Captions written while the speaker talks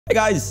Hey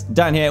guys,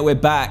 Dan here. We're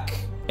back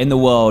in the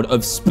world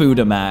of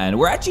Spiderman.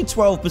 We're actually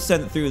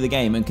 12% through the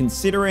game, and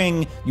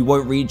considering you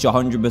won't reach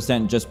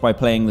 100% just by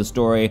playing the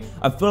story,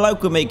 I feel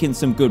like we're making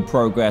some good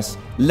progress.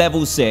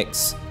 Level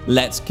 6,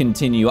 let's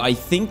continue. I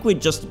think we're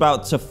just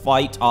about to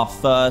fight our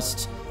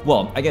first,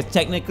 well, I guess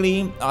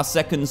technically our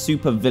second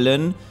super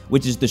villain,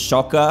 which is the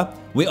Shocker.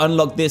 We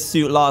unlocked this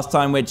suit last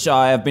time, which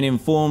I have been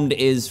informed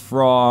is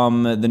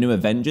from the new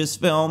Avengers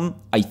film,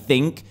 I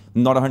think.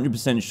 I'm not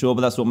 100% sure,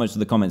 but that's what most of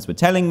the comments were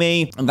telling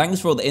me. And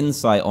thanks for all the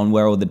insight on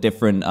where all the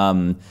different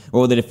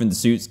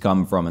suits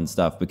come from and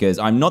stuff, because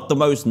I'm not the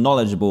most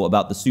knowledgeable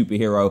about the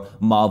superhero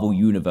Marvel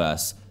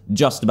universe.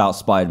 Just about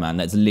Spider-Man.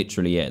 That's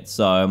literally it.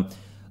 So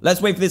let's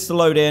wait for this to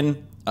load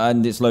in,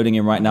 and it's loading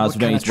in right now, so we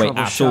don't need to wait at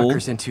all.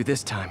 Shocker's into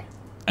this time?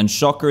 And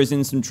Shocker is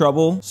in some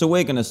trouble, so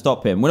we're gonna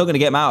stop him. We're not gonna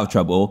get him out of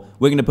trouble.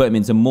 We're gonna put him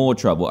into more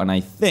trouble, and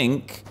I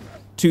think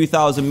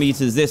 2,000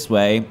 meters this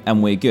way,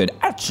 and we're good.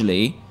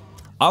 Actually,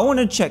 I want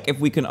to check if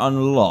we can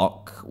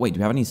unlock... Wait, do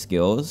we have any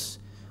skills?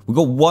 We've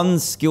got one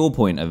skill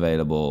point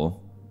available.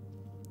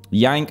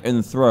 Yank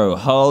and throw.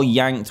 Hurl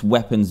yanked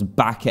weapons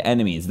back at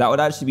enemies. That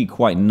would actually be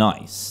quite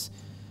nice.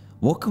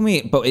 What can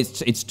we... But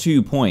it's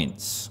 2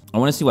 points. I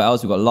want to see what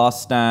else we've got.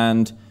 Last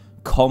stand.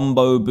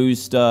 Combo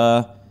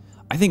booster.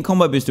 I think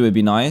combo booster would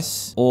be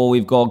nice. Or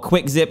we've got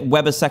quick zip,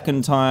 web a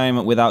second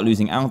time without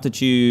losing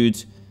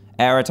altitude.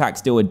 Air attacks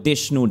deal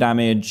additional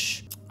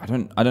damage. I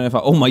don't know if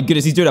oh my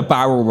goodness, he's doing a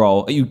barrel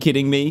roll. Are you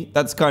kidding me?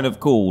 That's kind of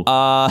cool.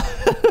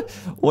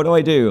 What do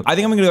I do? I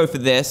think I'm gonna go for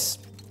this.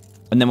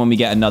 And then when we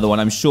get another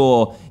one, I'm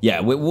sure, yeah,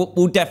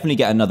 we'll definitely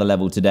get another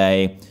level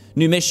today.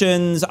 New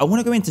missions. I want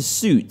to go into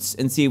suits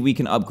and see if we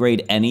can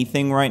upgrade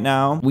anything right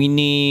now. We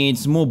need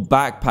some more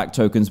backpack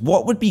tokens.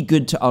 What would be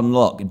good to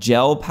unlock?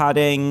 Gel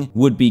padding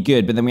would be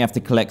good, but then we have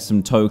to collect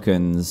some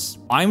tokens.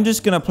 I'm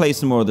just gonna play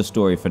some more of the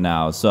story for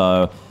now,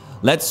 so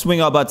let's swing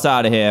our butts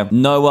out of here.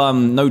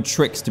 No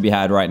tricks to be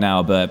had right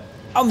now, but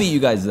I'll meet you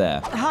guys there.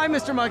 Hi,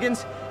 Mr.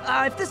 Muggins.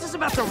 If this is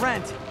about the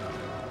rent.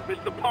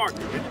 Mr.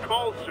 Parker, it's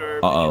call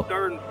served. Uh-oh.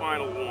 Third and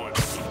final one.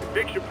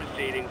 Eviction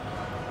proceedings.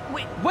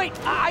 Wait,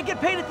 I get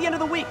paid at the end of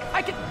the week.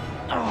 I can...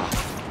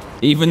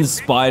 Even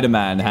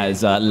Spider-Man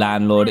has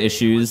landlord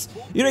issues.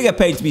 You don't get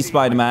paid to be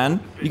Spider-Man.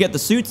 You get the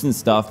suits and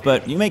stuff,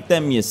 but you make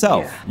them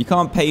yourself. Yeah. You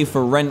can't pay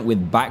for rent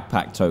with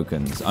backpack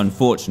tokens,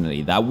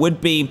 unfortunately. That would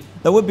be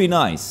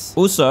nice.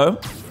 Also,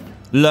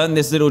 learn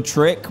this little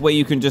trick where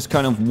you can just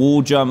kind of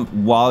wall jump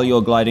while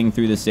you're gliding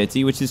through the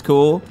city, which is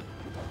cool.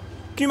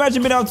 Can you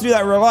imagine being able to do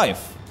that in real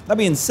life? That'd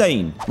be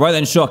insane. Right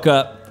then,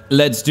 Shocker,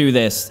 let's do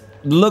this.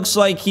 Looks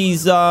like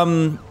he's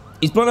blown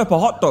up a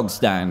hot dog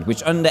stand,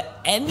 which under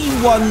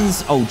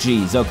anyone's... Oh,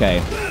 geez,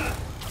 okay.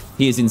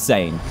 He is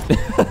insane.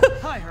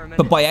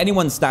 But by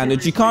anyone's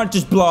standards, you can't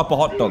just blow up a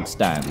hot dog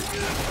stand.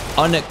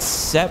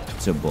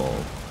 Unacceptable.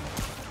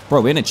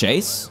 Bro, we're in a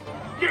chase?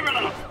 Give it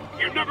up.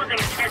 You're never gonna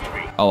catch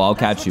me. Oh, I'll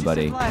catch you,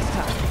 buddy.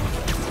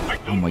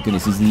 Oh my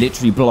goodness, he's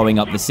literally blowing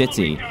up the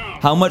city.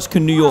 How much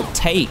can New York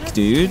take,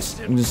 dude?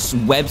 I'm just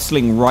web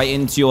sling right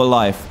into your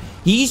life.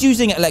 He's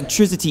using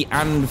electricity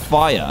and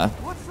fire.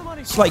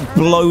 Just like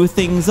blow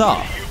things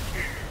up.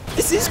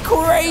 This is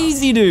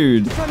crazy,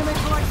 dude.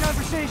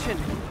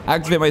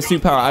 Activate my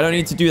superpower. I don't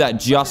need to do that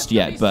just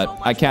yet, but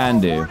I can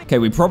do. Okay,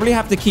 we probably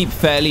have to keep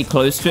fairly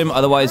close to him,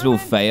 otherwise we'll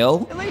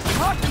fail.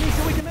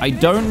 I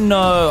don't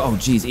know. Oh,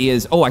 geez, he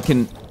is. Oh, I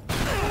can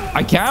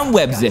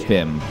web zip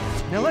him.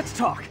 Now let's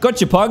talk.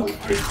 Gotcha, punk.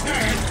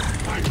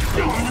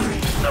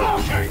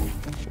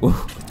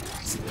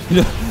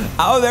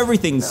 Out of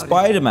everything,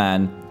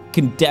 Spider-Man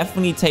can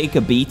definitely take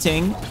a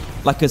beating.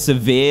 Like a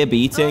severe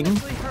beating.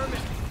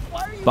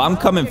 But I'm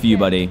coming for you,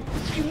 buddy.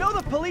 You know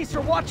the police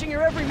are watching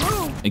your every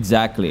move.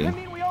 Exactly.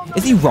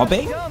 Is he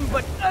robbing? Dumb,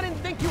 but I didn't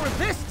think you were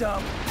this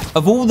dumb.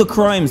 Of all the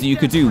crimes that you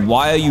could do,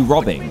 why are you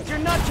robbing? You're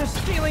not just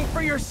stealing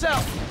for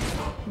yourself.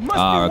 You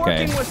must be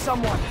working with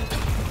someone.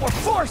 Or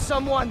for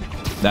someone.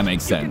 That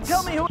makes sense.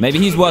 Maybe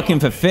he's working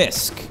for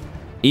Fisk.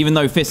 Even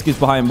though Fisk is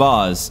behind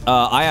bars.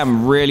 I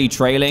am really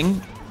trailing.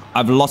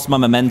 I've lost my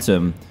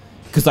momentum.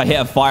 Because I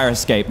hit a fire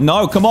escape.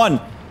 No, come on.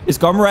 It's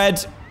gone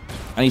red.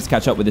 I need to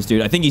catch up with this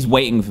dude. I think he's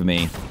waiting for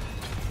me.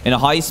 In a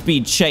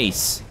high-speed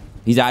chase,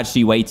 he's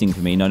actually waiting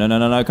for me. No, no, no,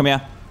 no, no. Come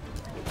here.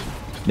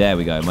 There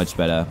we go. Much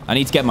better. I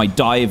need to get my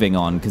diving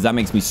on because that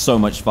makes me so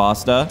much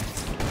faster.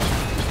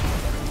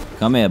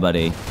 Come here,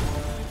 buddy.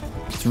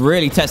 It's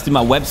really testing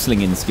my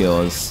web-slinging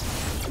skills.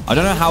 I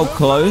don't know how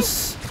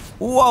close.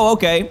 Whoa,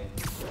 okay.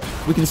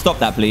 We can stop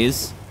that,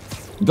 please.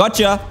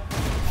 Gotcha.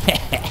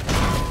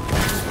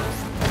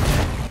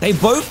 They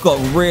both got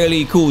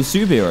really cool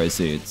superhero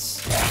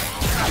suits.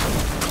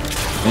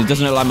 And it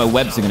doesn't look like my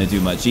webs are going to do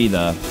much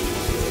either.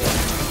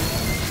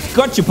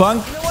 Gotcha,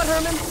 punk. You know what,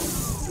 Herman?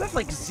 You have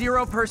like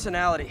zero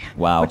personality.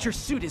 Wow. But your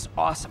suit is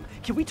awesome.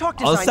 Can we talk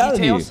design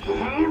details?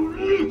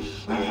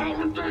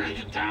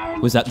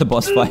 Was that the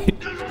boss fight?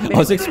 I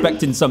was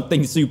expecting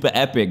something super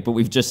epic, but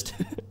we've just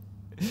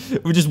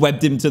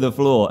webbed him to the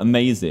floor.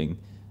 Amazing.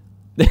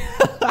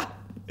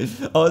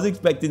 I was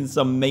expecting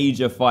some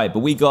major fight,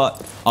 but we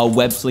got our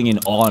web slinging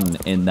on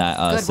in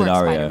that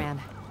scenario.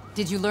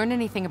 Did you learn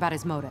anything about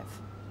his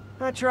motive?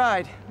 I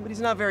tried, but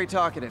he's not very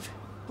talkative.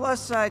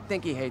 Plus, I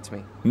think he hates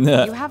me.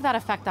 You have that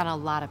effect on a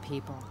lot of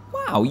people.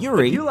 Wow,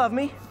 Yuri. You love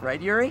me,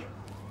 right, Yuri?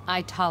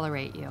 I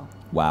tolerate you.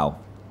 Wow.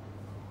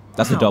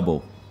 That's a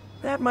double.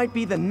 That might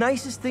be the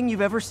nicest thing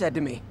you've ever said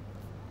to me.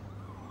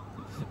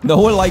 No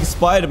one likes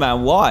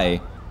Spider-Man.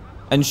 Why?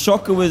 And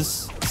Shocker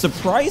was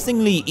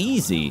surprisingly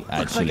easy, actually.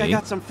 Looks like I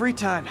got some free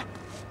time.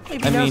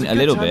 Maybe I mean, a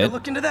little bit. To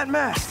look into that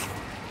mask.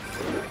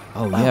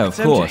 Oh, yeah, of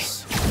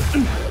course.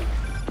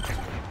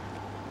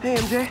 Hey,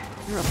 MJ.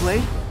 You're up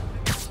late?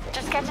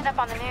 Just catching up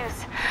on the news.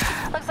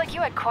 Looks like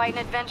you had quite an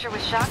adventure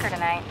with Shocker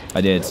tonight.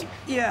 I did.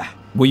 Yeah.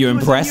 Were you He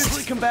was impressed?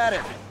 unusually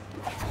combative.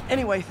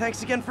 Anyway,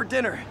 thanks again for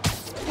dinner.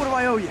 What do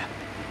I owe you?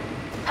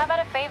 How about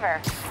a favor?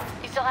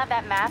 You still have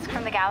that mask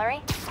from the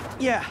gallery?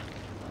 Yeah.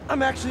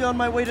 I'm actually on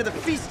my way to the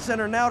Feast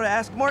Center now to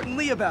ask Martin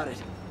Lee about it.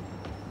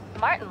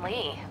 Martin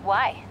Lee?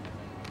 Why?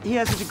 He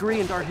has a degree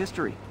in art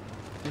history.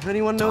 If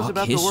anyone knows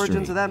about the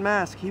origins of that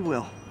mask, he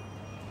will.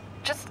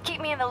 Just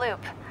keep me in the loop.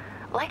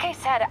 Like I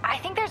said, I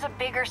think there's a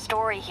bigger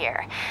story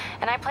here,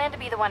 and I plan to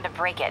be the one to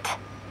break it.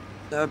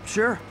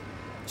 Sure.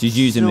 She's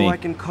using me. So I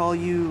can call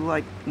you,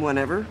 like,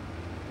 whenever?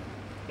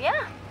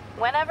 Yeah,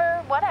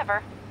 whenever,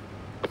 whatever.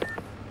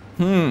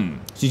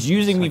 She's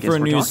using me for a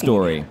news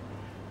story.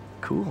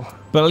 Cool.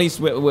 But at least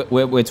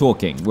we're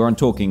talking. We're on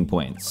talking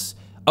points.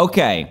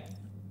 Okay.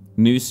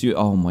 News suit.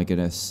 Oh my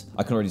goodness.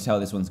 I can already tell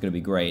this one's going to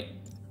be great.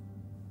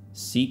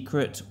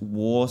 Secret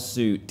war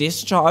suit.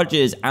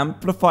 Discharges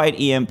amplified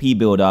EMP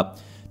buildup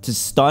to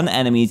stun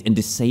enemies and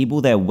disable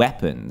their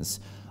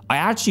weapons. I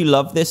actually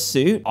love this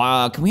suit.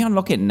 Can we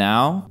unlock it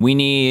now? We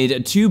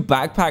need 2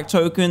 backpack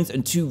tokens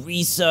and 2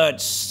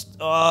 research.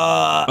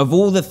 Of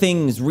all the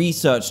things,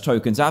 research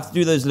tokens. I have to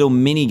do those little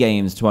mini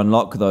games to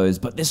unlock those.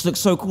 But this looks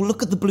so cool.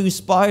 Look at the blue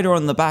spider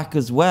on the back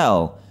as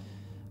well.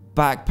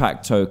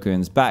 Backpack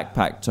tokens,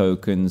 backpack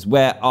tokens.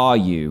 Where are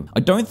you?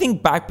 I don't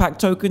think backpack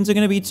tokens are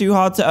going to be too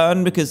hard to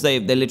earn because they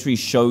literally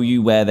show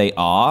you where they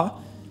are.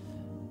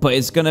 But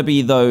it's going to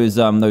be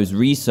those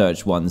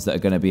research ones that are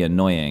going to be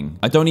annoying.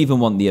 I don't even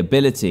want the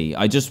ability.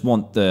 I just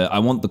want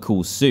the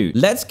cool suit.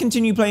 Let's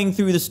continue playing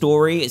through the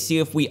story, see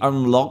if we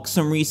unlock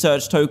some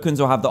research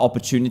tokens or have the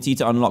opportunity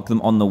to unlock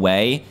them on the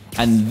way.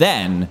 And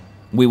then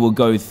we will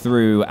go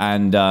through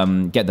and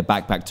get the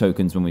backpack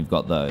tokens when we've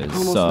got those.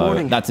 Almost so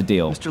morning. That's a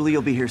deal. Mr. Lee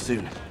will be here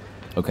soon.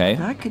 Okay.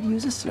 I could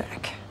use a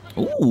snack.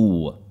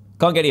 Ooh.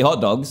 Can't get any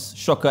hot dogs.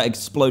 Shocker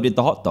exploded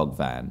the hot dog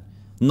van.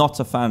 Not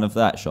a fan of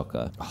that,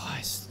 Shocker. Oh,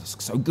 it's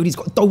so good. He's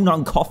got donut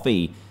and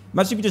coffee.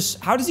 Imagine if you just...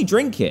 How does he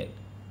drink it?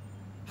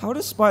 How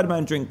does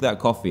Spider-Man drink that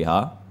coffee,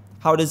 huh?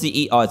 How does he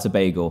eat... Oh, it's a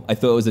bagel. I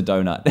thought it was a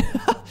donut.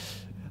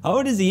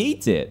 How does he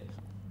eat it?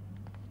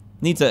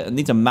 Needs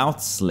a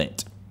mouth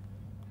slit.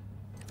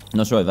 I'm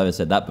not sure I've ever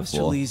said that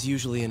before. Mr. Lee's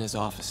usually in his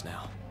office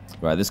now.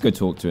 Right, let's go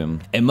talk to him.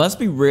 It must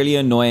be really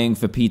annoying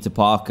for Peter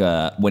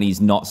Parker when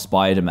he's not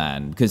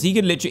Spider-Man. Because he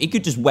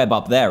could just web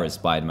up there as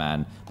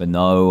Spider-Man. But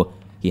no...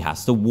 He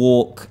has to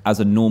walk as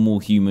a normal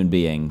human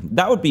being.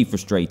 That would be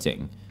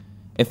frustrating.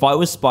 If I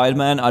was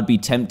Spider-Man, I'd be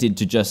tempted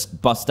to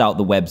just bust out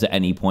the webs at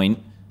any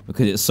point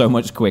because it's so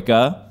much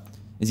quicker.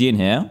 Is he in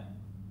here?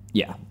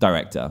 Yeah,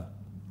 director.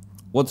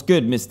 What's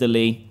good, Mr.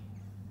 Lee?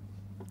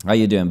 How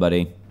you doing,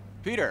 buddy?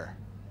 Peter,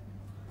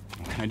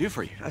 what can I do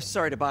for you? I'm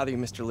sorry to bother you,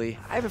 Mr. Lee.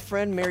 I have a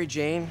friend, Mary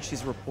Jane.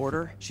 She's a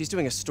reporter. She's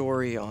doing a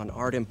story on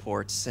art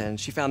imports, and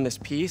she found this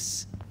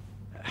piece.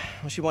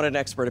 Well, she wanted an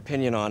expert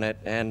opinion on it,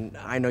 and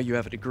I know you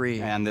have a degree.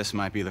 And this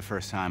might be the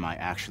first time I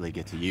actually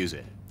get to use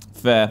it.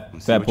 Fair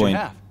point.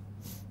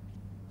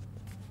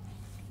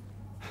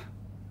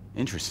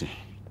 Interesting.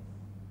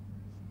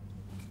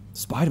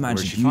 Spider-Man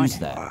should use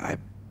that. I'm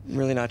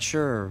really not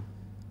sure.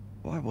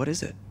 Why? What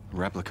is it? A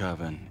replica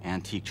of an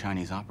antique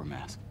Chinese opera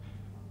mask.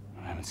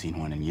 I haven't seen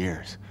one in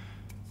years.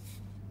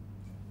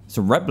 It's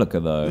a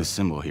replica, though. This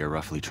symbol here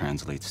roughly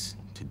translates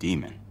to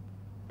demon.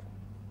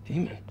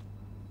 Demon?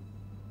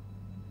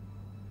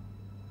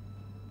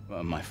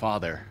 My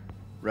father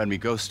read me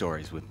ghost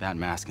stories with that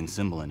mask and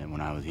symbol in it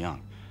when I was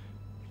young.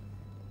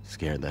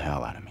 Scared the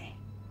hell out of me.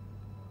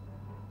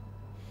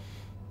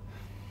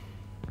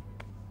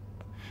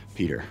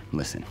 Peter,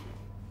 listen.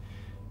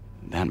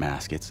 That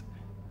mask, it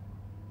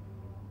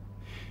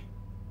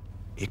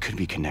could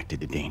be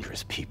connected to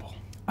dangerous people.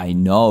 I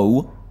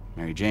know.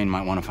 Mary Jane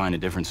might want to find a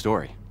different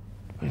story.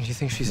 Do you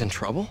think she's in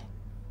trouble?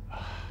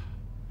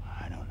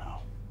 I don't know.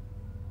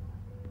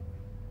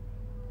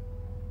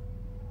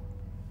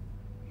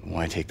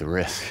 Why take the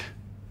risk?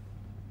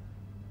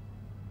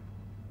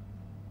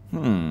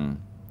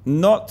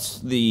 Not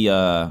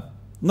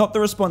the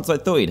response I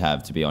thought he'd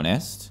have, to be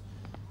honest.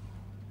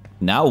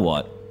 Now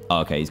what? Oh,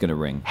 okay, he's gonna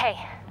ring. Hey.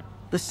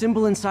 The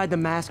symbol inside the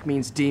mask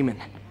means demon.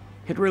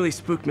 It really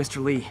spooked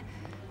Mr. Lee.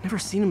 Never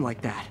seen him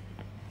like that.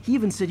 He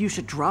even said you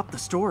should drop the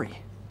story.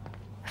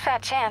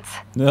 Fat chance.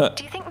 Do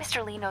you think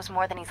Mr. Lee knows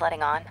more than he's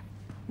letting on?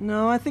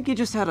 No, I think he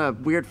just had a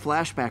weird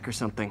flashback or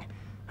something.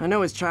 I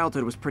know his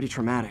childhood was pretty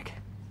traumatic.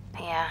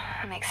 Yeah,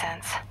 that makes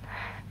sense.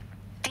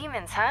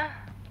 Demons, huh?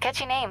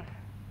 Catchy name.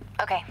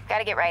 Okay,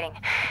 gotta get writing.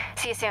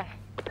 See you soon.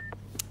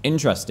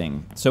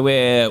 Interesting. So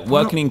we're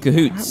working in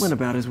cahoots. That went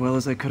about as well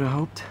as I could have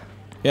hoped.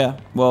 Yeah,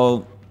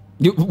 well,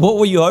 what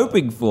were you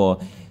hoping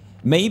for?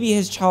 Maybe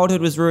his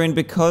childhood was ruined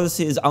because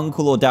his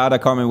uncle or dad, I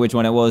can't remember which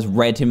one it was,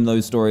 read him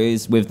those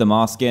stories with the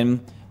mask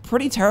in.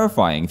 Pretty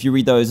terrifying if you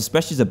read those,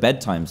 especially as a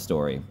bedtime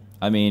story.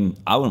 I mean,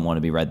 I wouldn't want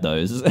to be read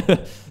those,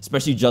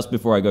 especially just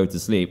before I go to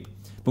sleep.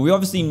 But we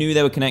obviously knew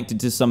they were connected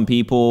to some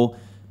people,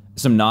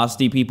 some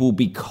nasty people,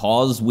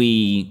 because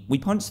we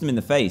punched them in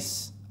the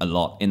face a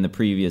lot in the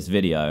previous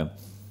video.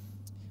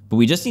 But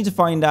we just need to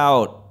find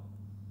out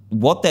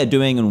what they're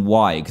doing and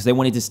why, because they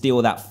wanted to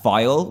steal that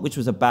file, which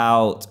was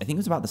about, I think it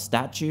was about the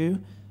statue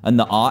and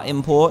the art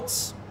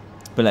imports.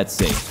 But let's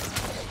see.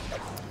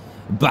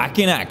 Back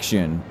in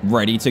action,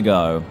 ready to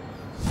go.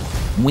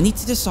 We need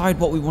to decide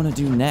what we want to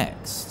do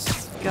next.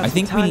 I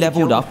think we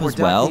leveled up as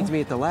well. Needs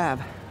me at the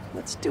lab.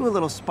 Let's do a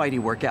little Spidey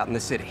workout in the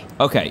city.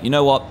 Okay, you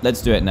know what?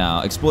 Let's do it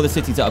now. Explore the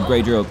city to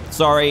upgrade your...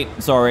 Sorry.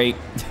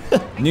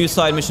 New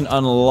side mission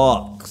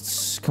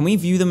unlocked. Can we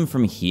view them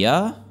from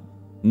here?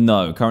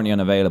 No, currently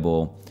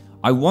unavailable.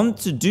 I want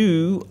to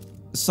do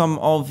some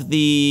of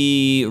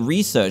the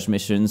research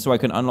missions so I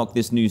can unlock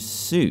this new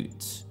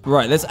suit.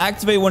 Right, let's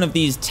activate one of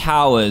these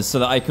towers so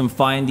that I can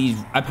find these...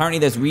 Apparently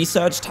there's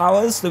research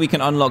towers so we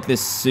can unlock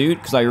this suit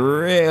because I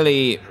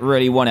really,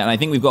 really want it. And I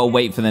think we've got to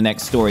wait for the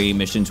next story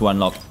mission to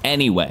unlock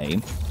anyway.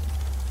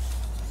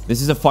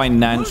 This is a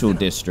financial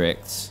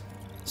district.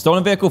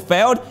 Stolen vehicle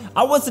failed?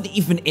 I wasn't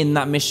even in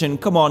that mission.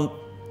 Come on.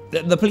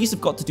 The police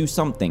have got to do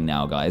something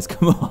now, guys.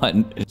 Come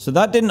on. So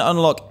that didn't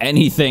unlock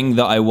anything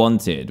that I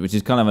wanted, which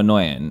is kind of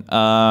annoying.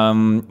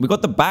 We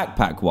got the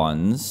backpack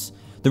ones.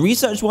 The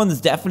research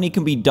ones definitely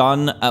can be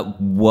done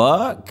at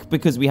work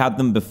because we had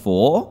them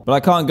before, but I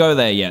can't go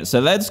there yet. So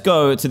let's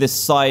go to this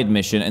side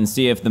mission and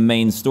see if the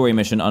main story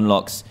mission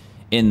unlocks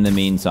in the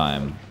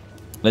meantime.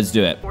 Let's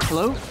do it.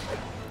 Hello?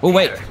 Oh,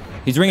 wait.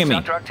 He's ringing me.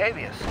 Dr.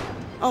 Octavius.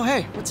 Oh,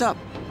 hey, what's up?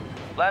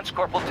 Lance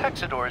Corporal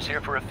Texador is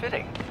here for a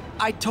fitting.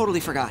 I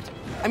totally forgot.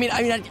 I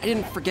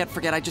didn't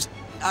forget. I just,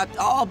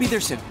 I'll be there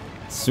soon.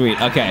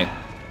 Sweet, okay.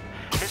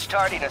 His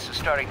tardiness is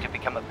starting to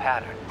become a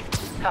pattern.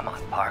 Come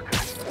on, Parker.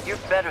 You're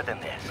better than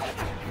this.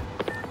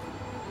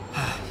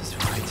 He's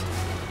right.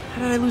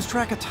 How did I lose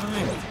track of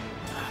time?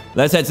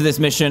 Let's head to this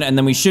mission, and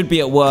then we should be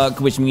at work,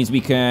 which means we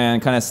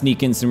can kind of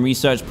sneak in some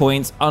research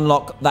points,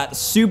 unlock that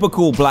super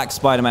cool black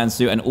Spider-Man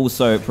suit, and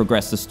also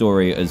progress the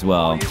story as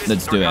well.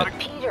 Let's do it.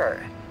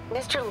 Peter,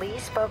 Mr. Lee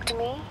spoke to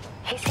me.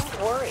 He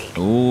seemed worried.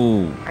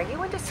 Ooh. Are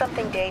you into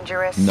something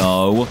dangerous?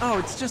 No. Oh,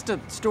 it's just a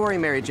story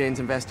Mary Jane's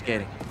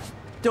investigating.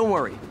 Don't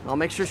worry. I'll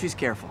make sure she's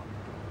careful.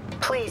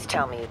 Please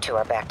tell me you two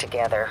are back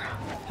together.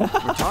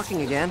 We're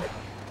talking again.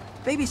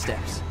 Baby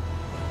steps.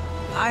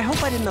 I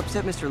hope I didn't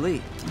upset Mr.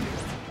 Lee.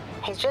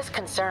 He's just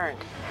concerned.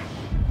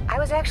 I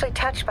was actually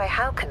touched by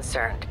how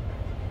concerned.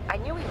 I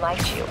knew he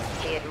liked you.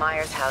 He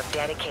admires how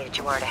dedicated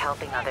you are to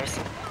helping others.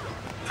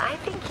 I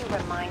think you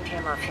remind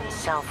him of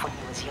himself when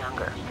he was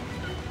younger.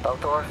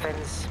 Both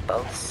orphans,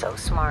 both so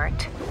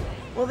smart.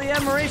 Well, the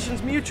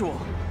admiration's mutual.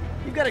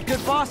 You've got a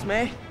good boss,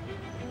 May.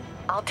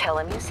 I'll tell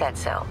him you said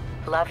so.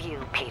 Love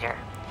you, Peter.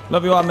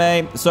 Love you, Aunt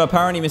May. So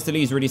apparently Mr.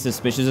 Lee's really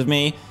suspicious of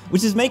me,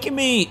 which is making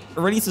me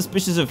really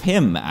suspicious of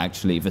him,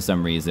 actually, for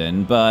some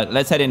reason. But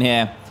let's head in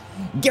here.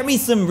 Get me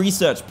some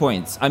research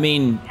points. I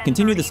mean,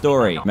 continue the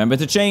story. Remember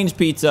to change,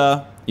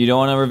 Peter. You don't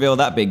want to reveal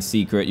that big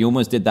secret. You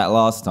almost did that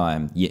last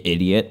time, you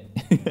idiot.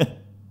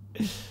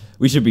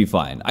 We should be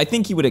fine. I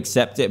think he would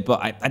accept it,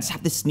 but I just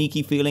have this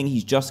sneaky feeling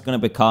he's just going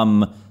to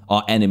become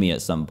our enemy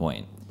at some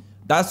point.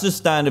 That's just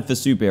standard for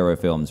superhero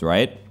films,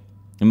 right?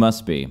 It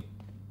must be.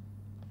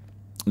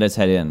 Let's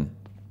head in.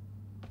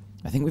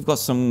 I think we've got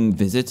some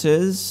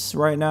visitors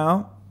right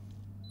now.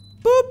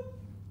 Boop.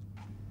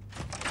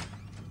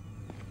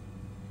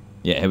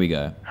 Yeah, here we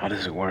go. How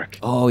does it work?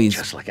 Oh, he's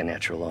just like a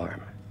natural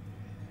arm.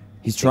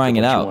 He's trying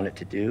it out. What you want it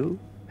to do,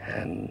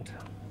 and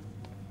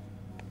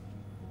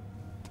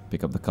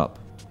pick up the cup.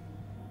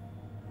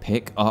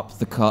 Pick up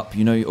the cup.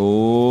 You know.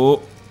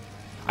 Oh,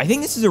 I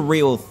think this is a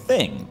real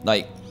thing.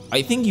 Like,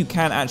 I think you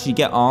can actually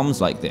get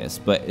arms like this,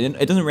 but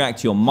it doesn't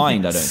react to your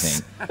mind. I don't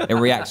think it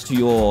reacts to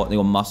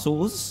your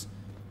muscles.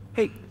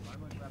 Hey,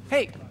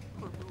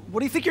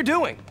 what do you think you're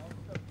doing?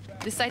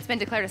 This site's been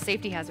declared a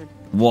safety hazard.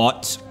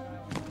 What?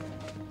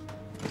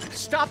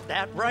 stop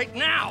that right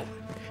now!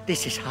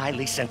 This is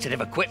highly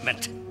sensitive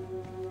equipment.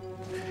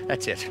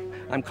 That's it.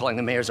 I'm calling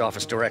the mayor's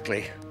office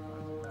directly.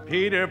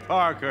 Peter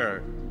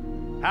Parker,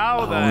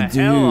 how the Oh,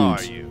 hell are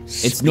dude. you?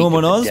 It's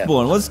Norman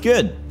Osborn. What's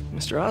good?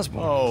 Mr.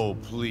 Osborn. Oh,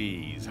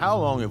 please. How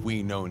long have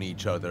we known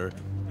each other?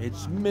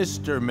 It's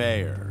Mr.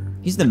 Mayor.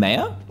 He's the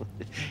mayor?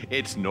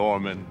 It's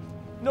Norman.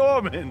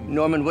 Norman!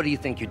 Norman, what do you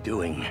think you're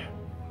doing?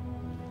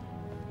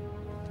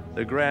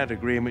 The grant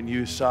agreement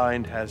you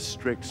signed has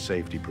strict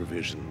safety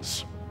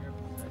provisions.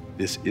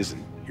 This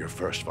isn't your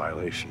first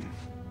violation.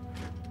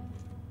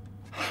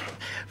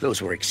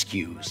 Those were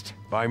excused.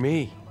 By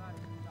me.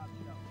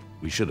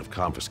 We should have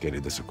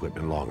confiscated this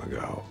equipment long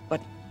ago.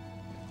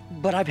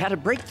 But I've had a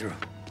breakthrough.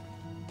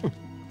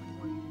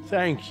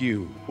 thank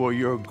you for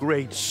your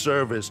great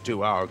service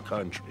to our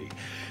country.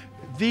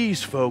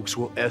 These folks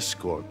will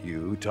escort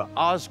you to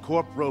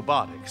Oscorp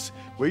Robotics,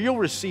 where you'll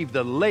receive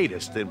the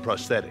latest in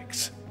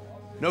prosthetics.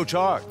 No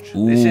charge.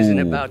 Ooh. This isn't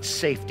about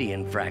safety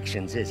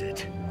infractions, is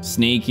it?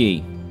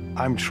 Sneaky.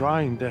 I'm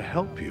trying to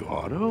help you,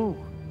 Otto.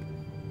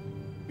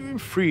 You're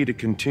free to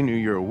continue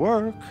your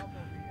work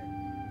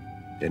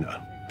in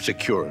a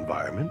secure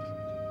environment.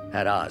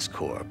 At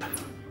Oscorp.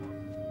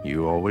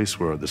 You always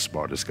were the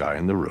smartest guy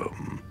in the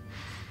room.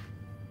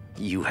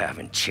 You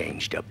haven't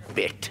changed a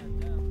bit.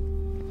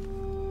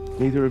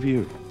 Neither of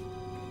you.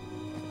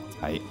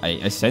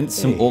 I sense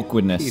some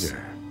awkwardness.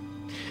 Peter,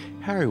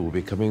 Harry will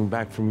be coming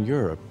back from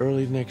Europe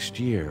early next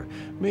year.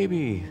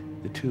 Maybe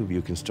the two of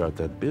you can start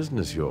that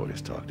business you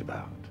always talked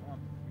about.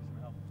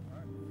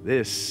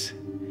 This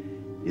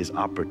is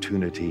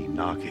opportunity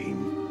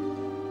knocking.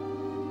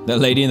 That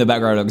lady in the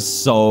background looks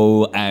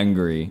so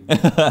angry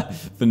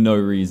for no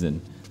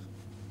reason.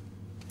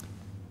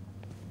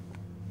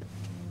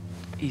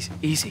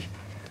 Easy.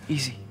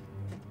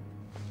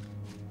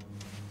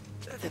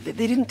 They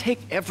didn't take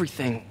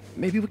everything.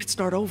 Maybe we could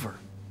start over.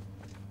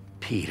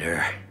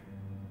 Peter,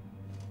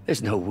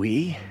 there's no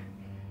we.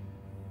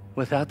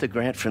 Without the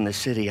grant from the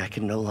city, I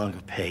can no longer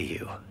pay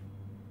you.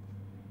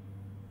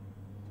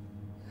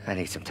 I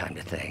need some time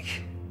to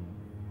think.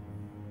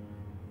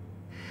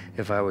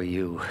 If I were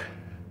you,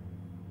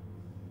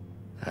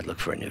 I'd look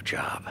for a new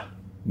job.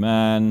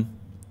 Man.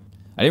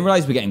 I didn't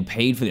realize we're getting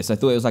paid for this. I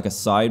thought it was like a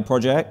side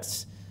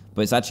project,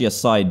 but it's actually a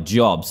side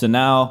job. So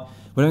now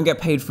we don't get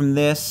paid from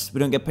this. We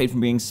don't get paid from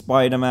being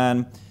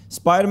Spider-Man.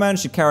 Spider-Man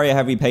should carry a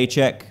heavy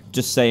paycheck.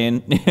 Just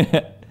saying.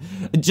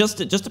 just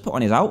to put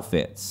on his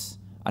outfits.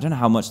 I don't know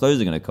how much those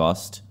are going to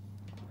cost.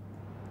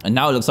 And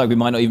now it looks like we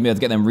might not even be able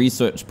to get them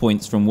research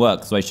points from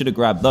work. So I should have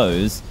grabbed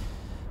those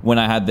when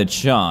I had the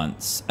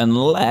chance.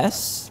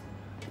 Unless...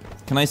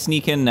 Can I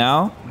sneak in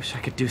now? Wish I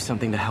could do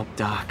something to help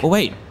Doc. Oh,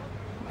 wait.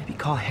 Maybe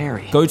call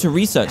Harry. Go to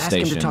research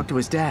station. Ask him to talk to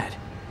his dad.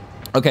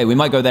 Okay, we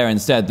might go there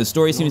instead. The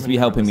story seems to be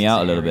helping me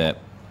out a little bit.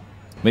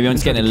 Maybe I'm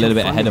just getting a little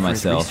bit ahead of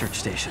myself. Research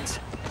stations.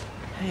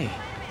 Hey,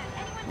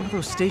 one of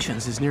those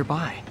stations is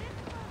nearby.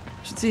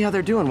 Should see how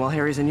they're doing while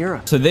Harry's in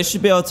Europe. So this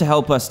should be able to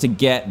help us to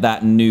get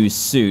that new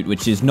suit,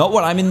 which is not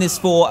what I'm in this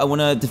for. I want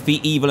to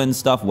defeat evil and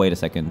stuff. Wait a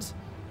second.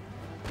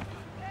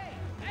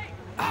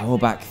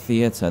 Owlback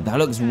Theater. That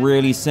looks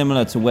really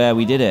similar to where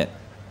we did it.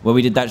 Where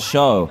we did that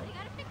show.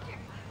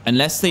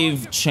 Unless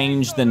they've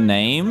changed the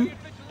name.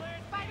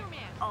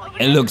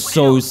 It looks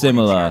so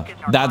similar.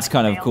 That's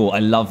kind of cool. I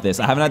love this.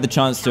 I haven't had the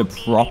chance to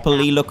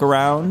properly look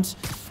around,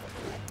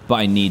 but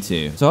I need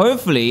to. So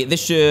hopefully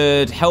this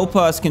should help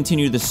us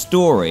continue the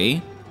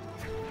story,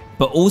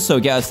 but also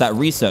get us that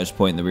research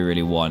point that we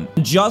really want.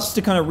 Just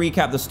to kind of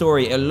recap the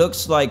story, it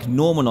looks like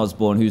Norman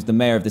Osborn, who's the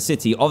mayor of the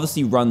city,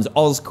 obviously runs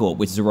Oscorp,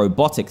 which is a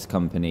robotics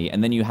company.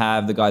 And then you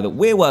have the guy that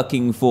we're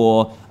working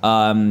for,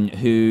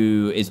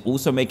 who is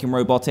also making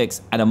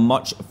robotics at a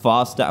much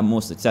faster and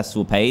more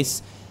successful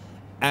pace.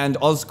 And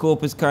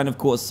Oscorp has kind of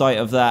caught sight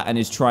of that and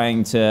is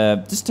trying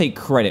to just take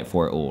credit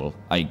for it all,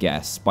 I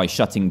guess, by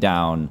shutting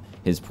down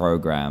his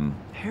program.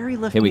 Harry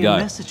left me a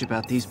message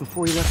about these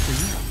before he left for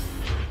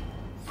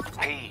Europe.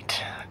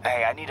 Pete,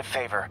 hey, I need a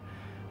favor.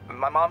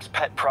 My mom's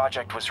pet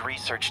project was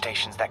research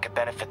stations that could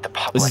benefit the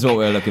public. This is what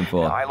we're looking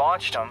for. I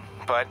launched them,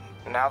 but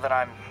now that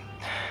I'm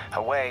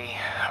away,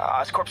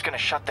 Oscorp's gonna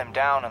shut them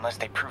down unless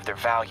they prove their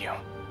value.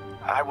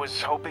 I was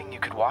hoping you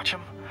could watch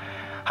them.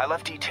 I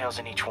left details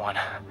in each one.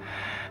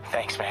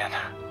 Thanks, man.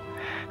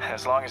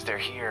 As long as they're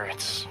here,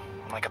 it's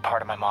like a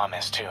part of my mom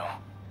is too.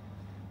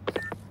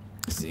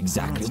 This is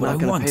exactly what I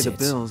wanted. It's not gonna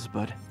pay the bills,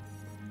 but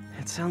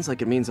it sounds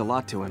like it means a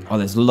lot to him. Oh,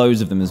 there's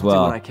loads of them as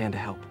well. I'll do what I can to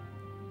help.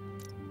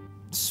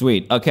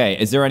 Sweet. Okay,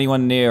 is there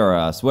anyone near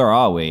us? Where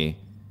are we?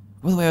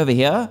 All the way over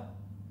here?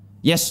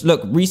 Yes, look,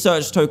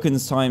 research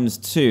tokens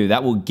 ×2.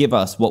 That will give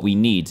us what we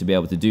need to be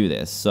able to do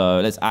this. So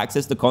let's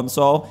access the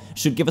console.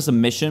 Should give us a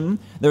mission.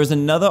 There is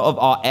another of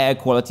our air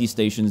quality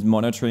stations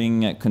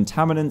monitoring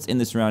contaminants in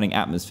the surrounding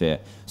atmosphere.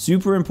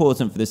 Super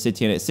important for the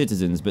city and its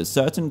citizens, but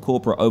certain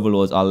corporate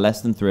overlords are less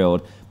than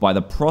thrilled by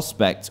the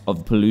prospect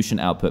of pollution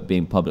output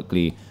being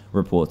publicly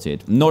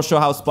reported. I'm not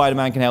sure how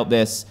Spider-Man can help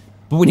this,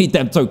 but we need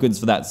them tokens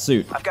for that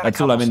suit. That's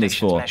all I'm in this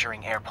for.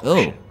 Measuring air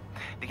pollution.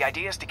 The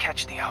idea is to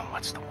catch the,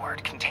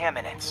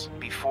 contaminants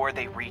before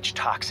they reach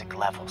toxic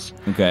levels.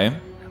 Okay.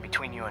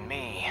 Between you and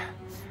me,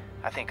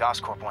 I think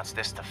Oscorp wants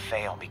this to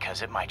fail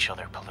because it might show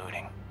they're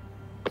polluting.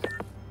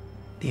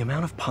 The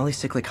amount of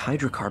polycyclic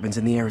hydrocarbons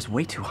in the air is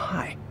way too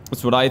high.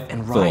 That's what I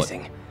and thought.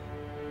 Rising.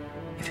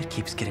 If it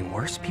keeps getting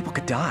worse, people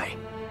could die.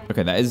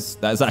 Okay,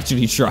 that's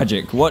actually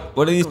tragic. What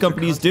are these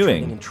companies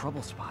doing? In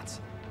trouble spots,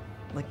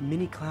 like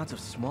mini clouds of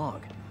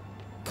smog.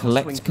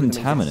 Collect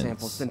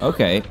contaminants.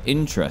 Okay,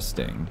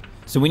 interesting.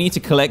 So we need to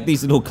collect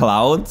these little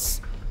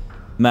clouds.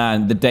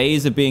 Man, the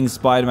days of being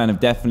Spider-Man have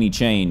definitely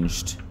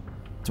changed.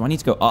 Do I need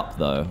to go up,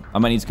 though? I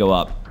might need to go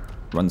up.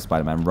 Run,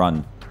 Spider-Man,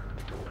 run.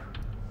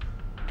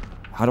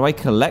 How do I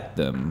collect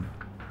them?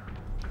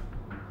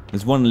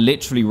 There's one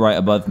literally right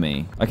above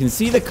me. I can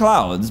see the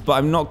clouds, but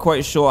I'm not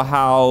quite sure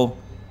how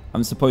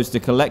I'm supposed to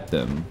collect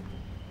them.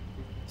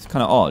 It's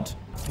kind of odd.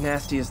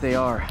 Nasty as they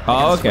are.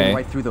 Oh, okay.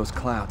 Right through those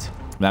clouds.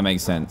 That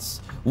makes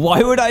sense.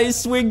 Why would I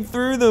swing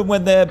through them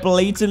when they're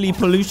blatantly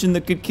pollution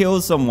that could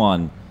kill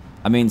someone?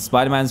 I mean,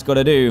 Spider-Man's got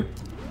to do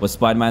what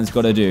Spider-Man's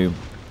got to do.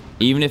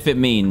 Even if it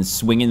means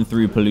swinging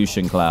through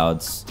pollution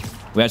clouds.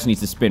 We actually need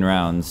to spin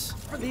rounds.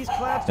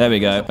 There we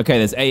go. Okay,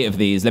 there's 8 of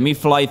these. Let me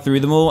fly through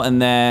them all,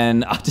 and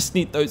then I just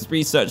need those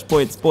research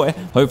points, boy.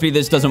 Hopefully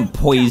this doesn't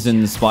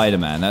poison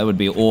Spider-Man. That would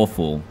be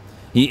awful.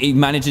 He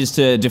manages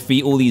to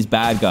defeat all these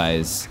bad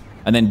guys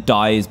and then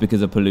dies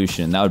because of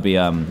pollution. That would be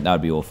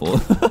awful.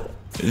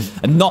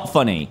 And not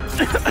funny.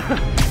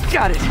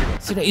 Got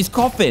it. So he's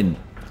coughing.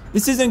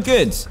 This isn't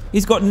good.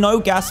 He's got no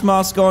gas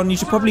mask on. You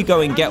should probably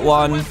go and get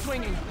one.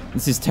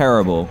 This is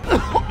terrible.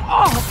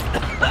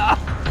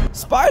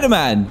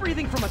 Spider-Man.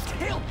 Breathing from a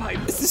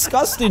tailpipe. It's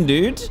disgusting,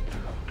 dude.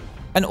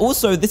 And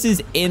also, this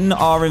is in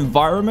our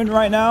environment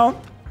right now,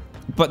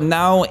 but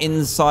now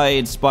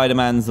inside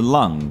Spider-Man's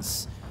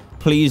lungs.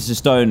 Please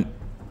just don't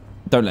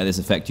let this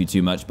affect you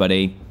too much,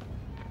 buddy.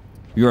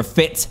 You're a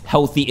fit,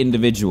 healthy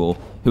individual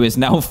who is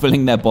now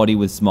filling their body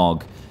with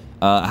smog.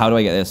 How do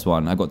I get this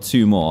one? I've got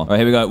 2 more. All right,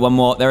 here we go. One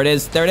more. There it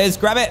is. There it is.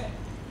 Grab it.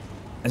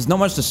 There's not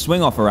much to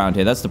swing off around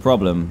here. That's the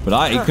problem. But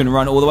I can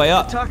run all the way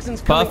up.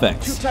 Toxins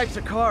Perfect. 2 types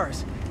of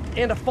cars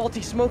and a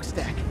faulty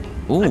smokestack.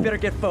 Ooh. I better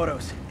get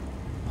photos.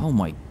 Oh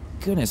my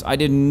goodness. I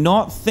did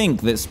not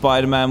think that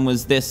Spider-Man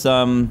was this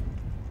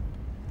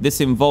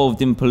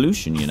involved in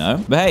pollution, you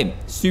know? But hey,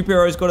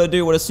 superheroes gotta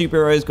do what a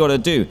superhero's gotta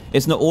do.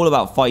 It's not all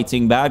about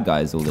fighting bad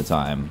guys all the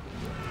time.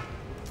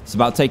 It's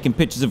about taking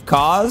pictures of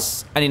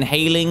cars and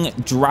inhaling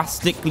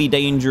drastically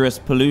dangerous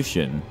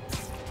pollution.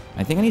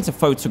 I think I need to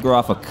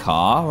photograph a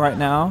car right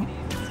now.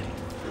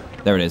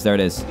 There it is, there it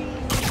is.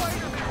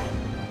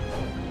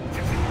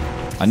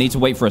 I need to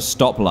wait for a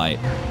stoplight.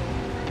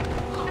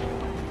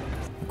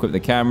 Equip the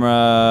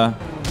camera.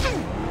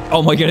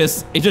 Oh my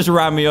goodness, it just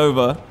ran me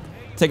over.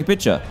 Take a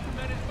picture.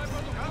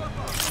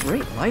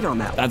 Great light on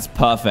that. That's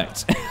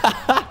perfect.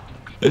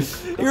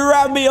 You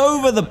ran me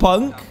over, the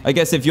punk. I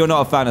guess if you're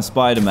not a fan of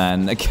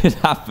Spider-Man, that could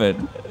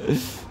happen.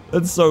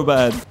 That's so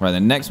bad. Right, the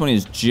next one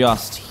is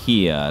just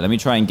here. Let me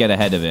try and get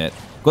ahead of it.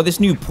 Got this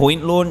new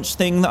point launch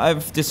thing that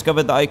I've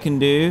discovered that I can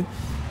do.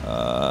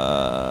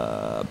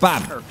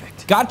 Bam.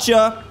 Perfect.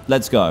 Gotcha.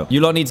 Let's go. You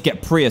lot need to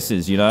get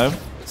Priuses, you know?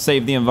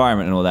 Save the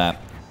environment and all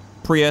that.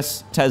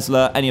 Prius,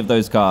 Tesla, any of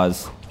those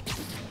cars.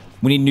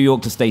 We need New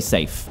York to stay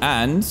safe.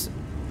 And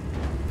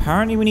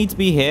apparently we need to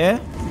be here.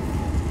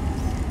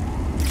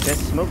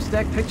 Best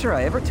smokestack picture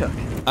I ever took.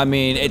 I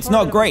mean, it's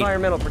not great.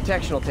 Environmental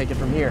protection will take it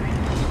from here.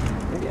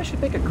 Maybe I should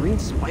make a green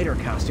spider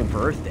costume for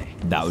Earth Day.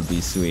 That would be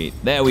sweet.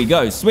 There we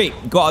go. Sweet.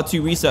 Got our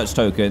 2 research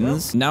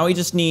tokens. Now we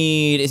just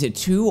need, is it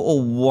 2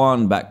 or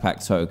 1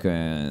 backpack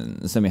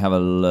tokens? Let me have a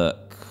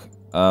look.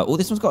 Oh,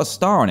 this one's got a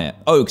star on it.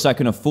 Oh, because I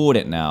can afford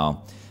it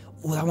now.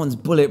 Oh, that one's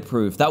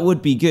bulletproof. That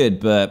would be good,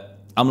 but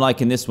I'm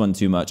liking this one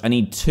too much. I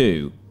need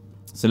 2.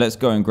 So let's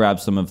go and grab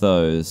some of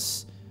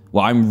those.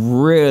 Well, I'm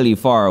really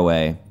far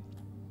away.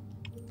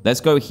 Let's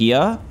go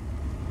here.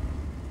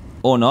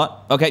 Or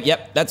not. Okay,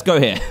 yep, let's go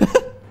here.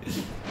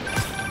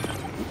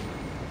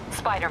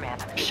 Spider-Man,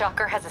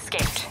 Shocker has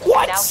escaped.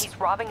 What? Now he's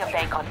robbing a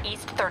bank on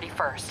East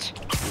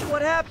 31st.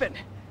 What happened?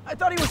 I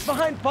thought he was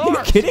behind bars.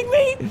 Are you kidding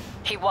me?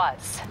 He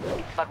was.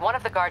 But one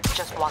of the guards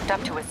just walked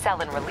up to his cell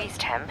and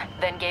released him,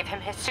 then gave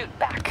him his suit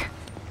back.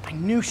 I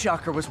knew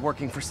Shocker was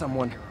working for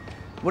someone.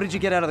 What did you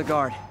get out of the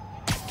guard?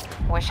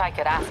 Wish I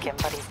could ask him,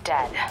 but he's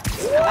dead.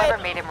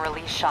 Whoever made him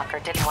release Shocker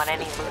didn't want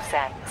any loose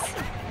ends.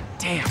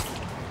 Damn.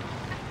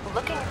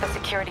 Looking at the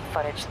security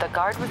footage, the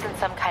guard was in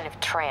some kind of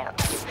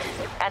trance.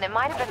 And it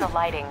might have been the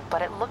lighting,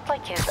 but it looked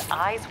like his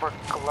eyes were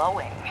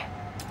glowing.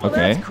 Well,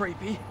 okay. That's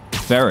creepy.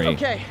 Very.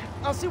 Okay,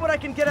 I'll see what I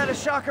can get out of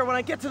Shocker when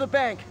I get to the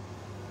bank.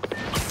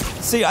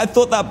 See, I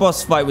thought that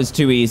boss fight was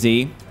too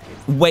easy.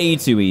 Way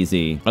too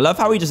easy. I love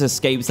how he just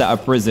escapes out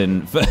of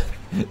prison for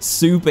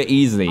super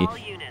easily.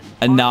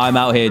 And now I'm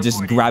out here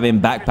just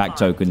grabbing backpack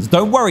tokens.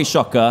 Don't worry,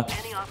 Shocker.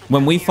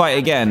 When we fight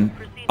again,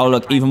 I'll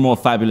look even more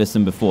fabulous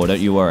than before. Don't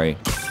you worry.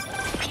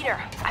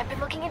 Peter, I've been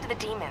looking into the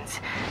demons.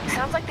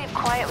 Sounds like they've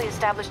quietly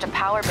established a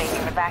power base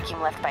in the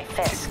vacuum left by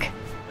Fisk.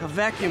 A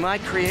vacuum I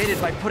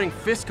created by putting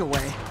Fisk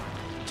away.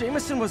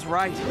 Jameson was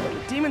right.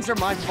 Demons are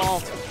my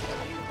fault.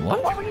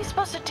 What were you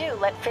supposed to do?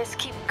 Let Fisk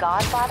keep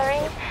God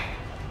bothering?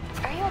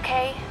 Are you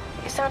okay?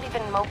 You sound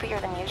even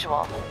mopier than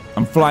usual.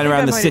 I'm flying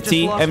around the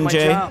city,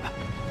 MJ.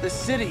 The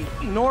city,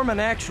 Norman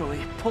actually,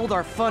 pulled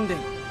our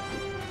funding.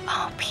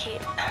 Oh,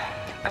 Pete.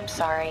 I'm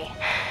sorry.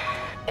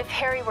 If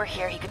Harry were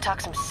here, he could talk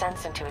some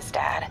sense into his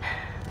dad.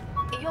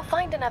 You'll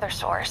find another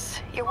source.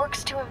 Your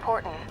work's too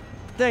important.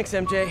 Thanks,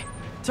 MJ.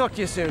 Talk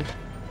to you soon.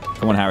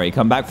 Come on, Harry.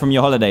 Come back from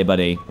your holiday,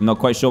 buddy. I'm not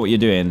quite sure what you're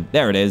doing.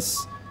 There it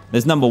is.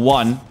 There's number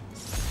 1.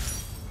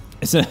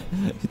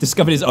 He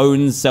discovered his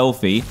own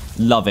selfie.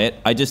 Love it.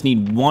 I just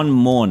need one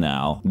more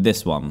now.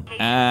 This one.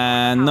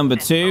 And number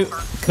 2,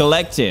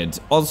 collected.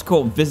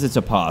 Oscorp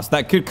Visitor Pass.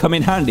 That could come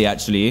in handy,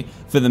 actually,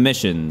 for the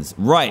missions.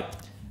 Right.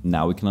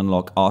 Now we can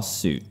unlock our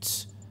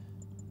suit.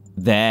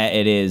 There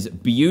it is.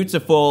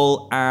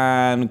 Beautiful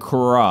and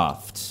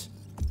craft.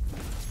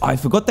 I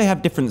forgot they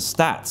have different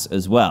stats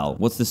as well.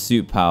 What's the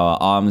suit power?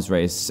 Arms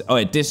race. Oh,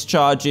 it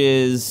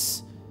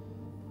discharges.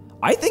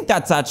 I think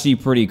that's actually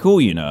pretty cool,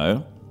 you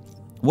know.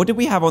 What did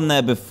we have on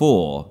there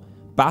before?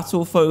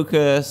 Battle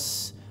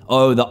focus.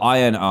 Oh, the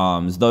iron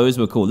arms. Those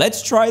were cool.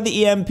 Let's try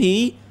the EMP.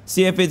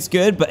 See if it's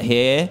good. But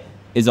here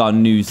is our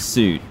new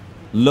suit.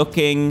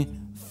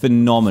 Looking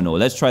phenomenal.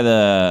 Let's try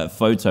the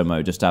photo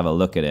mode just to have a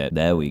look at it.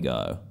 There we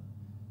go.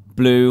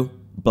 Blue,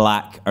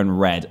 black, and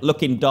red.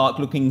 Looking dark,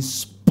 looking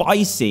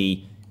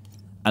spicy.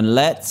 And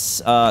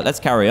let's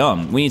carry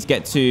on. We need to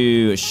get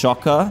to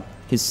Shocker,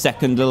 his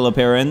second little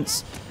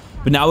appearance.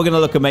 But now we're going to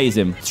look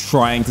amazing,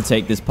 trying to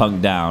take this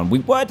punk down. We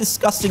were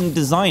discussing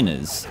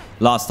designers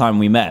last time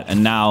we met,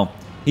 and now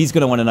he's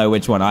going to want to know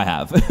which one I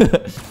have.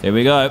 Here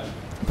we go.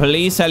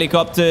 Police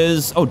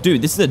helicopters. Oh,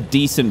 dude, this is a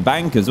decent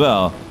bank as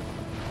well.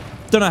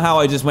 Don't know how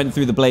I just went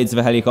through the blades of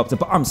a helicopter,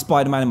 but I'm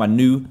Spider-Man in my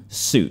new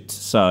suit,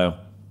 so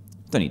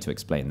don't need to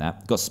explain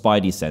that. Got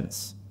Spidey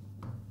sense.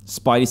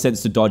 Spidey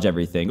sense to dodge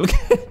everything. Look.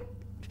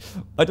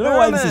 I don't know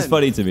why this is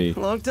funny to me.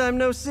 Long time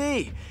no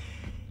see.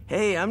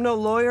 Hey, I'm no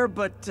lawyer,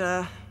 but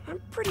I'm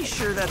pretty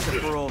sure that's a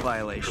parole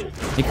violation.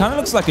 He kind of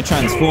looks like a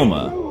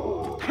transformer.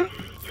 Look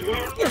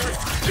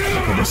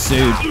at the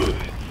suit.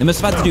 They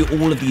must have had to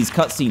do all of these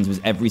cutscenes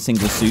with every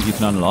single suit you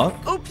can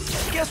unlock.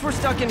 Oops, guess we're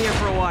stuck in here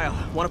for a while.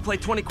 Want to play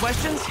 20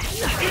 questions?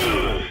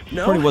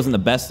 No? Probably wasn't the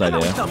best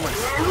idea.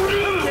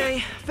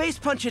 Okay, face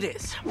punch it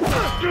is.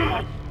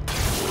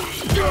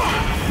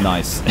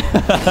 Nice.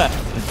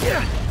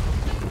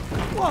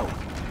 Whoa,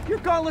 your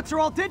gauntlets are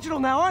all digital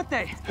now, aren't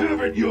they?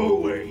 Have it your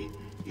way.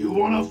 You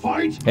want to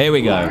fight? Here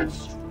we go.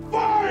 Let's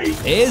fight!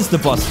 Here's the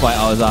boss fight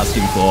I was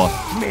asking for.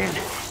 Man,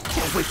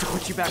 can't wait to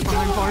put you back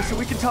behind bars so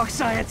we can talk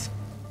science.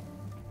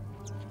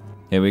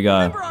 Here we go.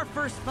 Remember our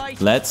first fight?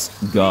 Let's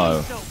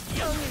go. So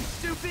young and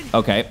stupid.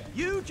 Okay.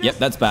 Yep,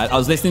 that's bad. I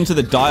was listening to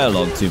the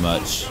dialogue too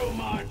much.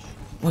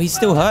 Well, he's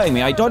still hurting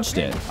me. I dodged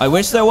it. I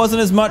wish there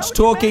wasn't as much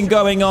talking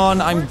going on.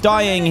 I'm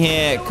dying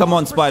here. Come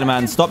on,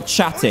 Spider-Man. Stop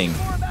chatting.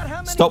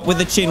 Stop with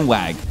the chin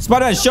wag.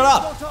 Spider-Man, shut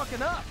up.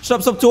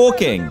 Stop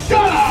talking. Shut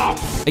up!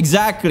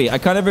 Exactly. I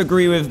kind of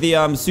agree with the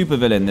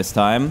supervillain this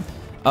time.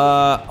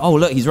 Oh,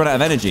 look, he's run out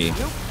of energy.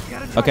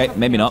 Okay,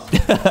 maybe not.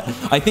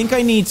 I think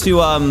I need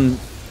to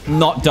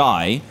not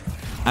die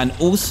and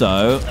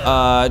also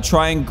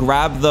try and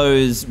grab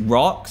those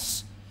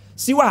rocks.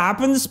 See what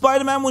happens,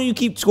 Spider-Man, when you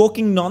keep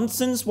talking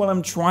nonsense while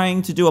I'm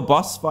trying to do a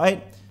boss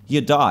fight? You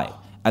die.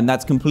 And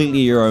that's completely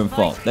your own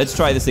fault. Let's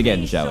try this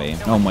again, shall we?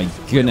 Oh my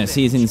goodness,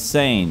 he's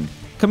insane.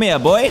 Come here,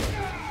 boy.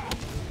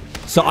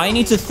 So I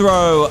need to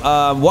throw...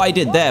 what I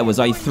did there was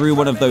I threw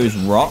one of those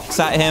rocks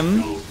at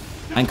him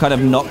and kind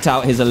of knocked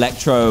out his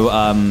electro...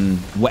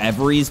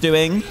 whatever he's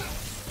doing.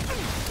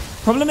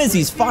 Problem is,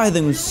 he's fired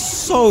them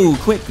so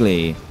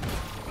quickly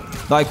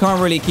that I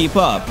can't really keep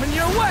up. In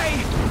your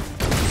way.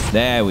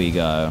 There we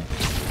go.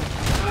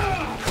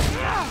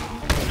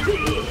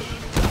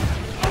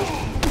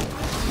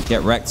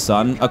 Get wrecked,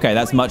 son. Okay,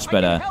 that's much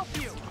better.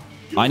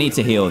 I need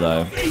to heal,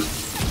 though.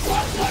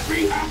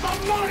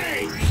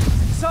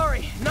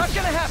 Sorry, not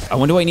gonna happen. I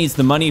wonder what he needs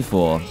the money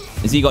for.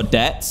 Has he got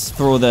debts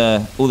for all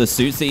the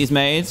suits that he's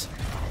made?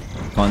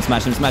 Come on,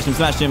 smash him, smash him,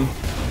 smash him.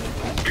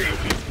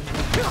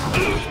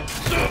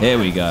 Here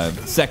we go.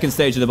 Second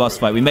stage of the boss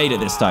fight. We made it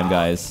this time,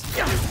 guys.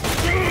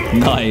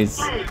 Nice.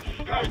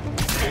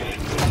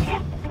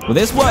 Well,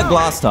 this worked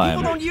last time.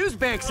 People don't use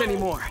banks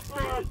anymore.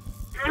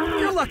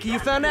 You're lucky you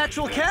found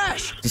actual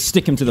cash. Just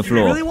stick him to the floor.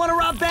 You really want to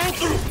rob banks?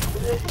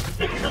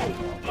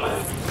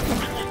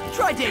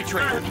 Try day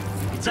trading.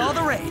 It's all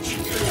the rage.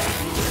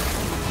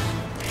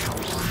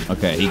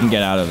 Okay, he can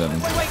get out of him.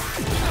 Wait.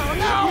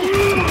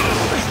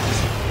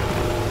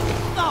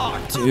 Oh,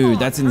 no. Dude,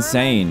 that's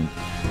insane.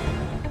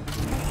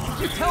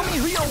 You tell me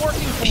who you're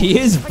working for. He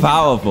is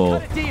powerful.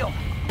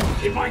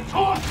 If I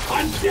talk,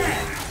 I'm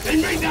dead.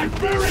 They made that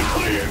very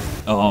clear.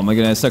 Oh my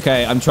goodness.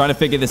 Okay, I'm trying to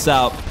figure this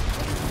out.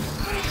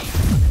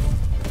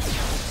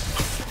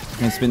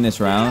 Can I spin this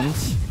round?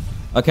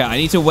 Okay, I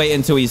need to wait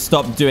until he's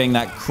stopped doing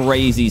that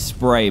crazy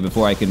spray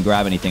before I can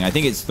grab anything. I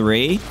think it's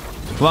 3.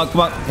 Come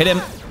on, hit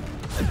him.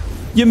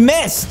 You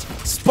missed!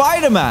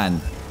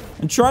 Spider-Man!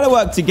 I'm trying to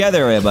work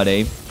together here,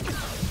 buddy.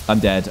 I'm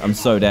dead. I'm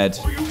so dead.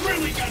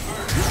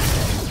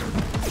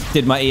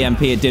 Did my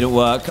EMP, it didn't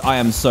work. I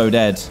am so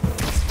dead.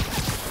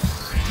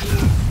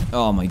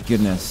 Oh my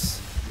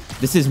goodness.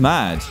 This is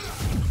mad.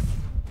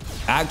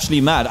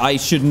 Actually mad. I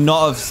should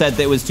not have said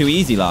that it was too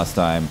easy last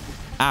time.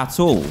 At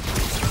all.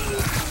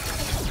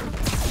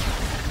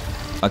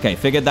 Okay,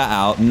 figured that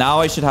out. Now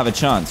I should have a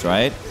chance,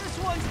 right?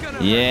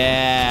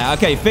 Yeah.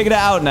 Okay, figured it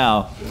out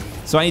now.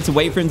 So I need to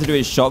wait for him to do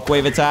his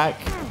shockwave attack.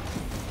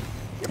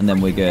 And then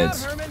we're good.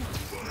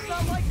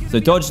 So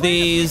dodge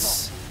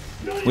these.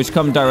 which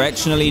come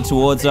directionally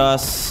towards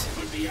us.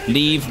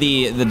 Leave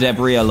the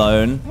debris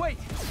alone.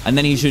 And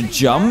then he should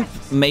jump,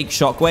 make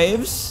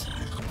shockwaves.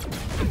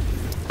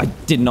 I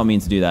did not mean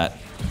to do that.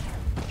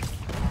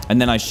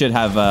 And then I should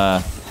have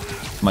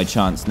my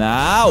chance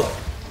now.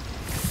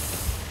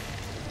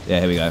 Yeah,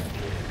 here we go.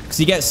 Because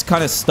he gets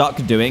kind of stuck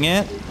doing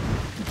it.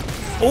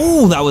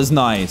 Oh, that was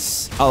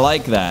nice. I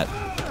like that.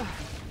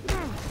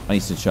 I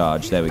need to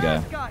charge. There we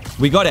go.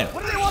 We got it.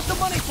 What do they want the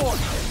money for?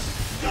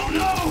 Don't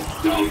know.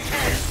 Don't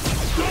care.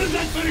 As soon as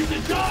I finish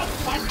the job,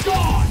 I'm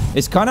gone.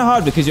 It's kind of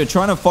hard because you're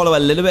trying to follow a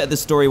little bit of the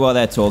story while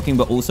they're talking,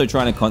 but also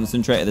trying to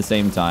concentrate at the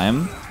same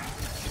time.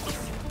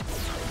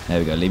 There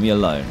we go. Leave me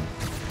alone.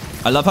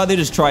 I love how they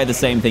just try the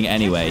same thing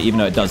anyway, even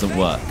though it doesn't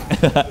work.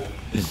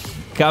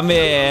 Come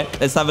here.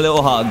 Let's have a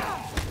little hug.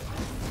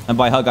 And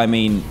by hug, I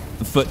mean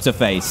foot to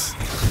face.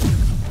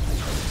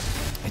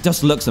 It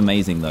just looks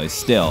amazing, though,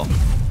 still.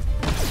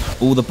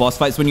 All the boss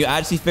fights, when you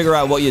actually figure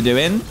out what you're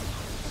doing,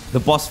 the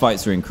boss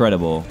fights are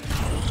incredible.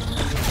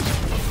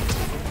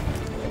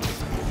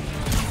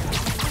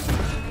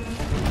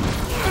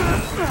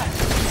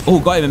 Oh,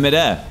 got him in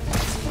midair.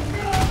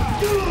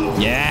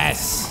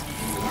 Yes.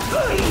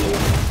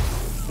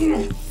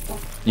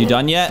 You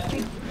done yet?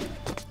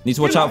 Need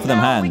to watch out for them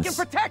hands. We can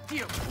protect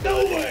you.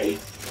 No way.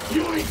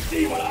 You ain't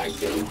see what I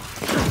do.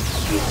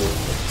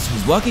 So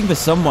he's working for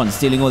someone,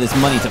 stealing all this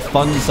money to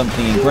fund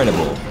something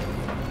incredible.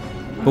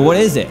 But what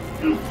is it?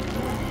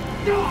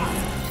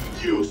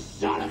 You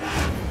son of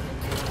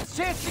a...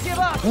 Chance to give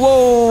up.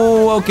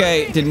 Whoa,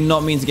 okay. Did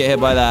not mean to get hit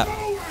by that.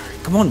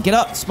 Come on, get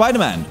up,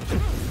 Spider-Man.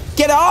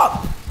 Get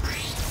up!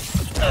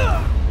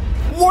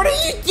 What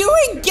are you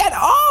doing? Get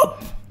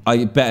up!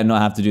 I better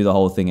not have to do the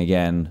whole thing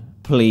again.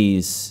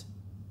 Please.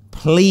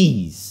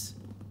 Please.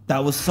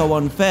 That was so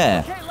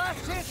unfair.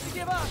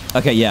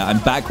 Okay, yeah, I'm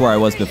back where I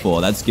was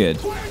before. That's good.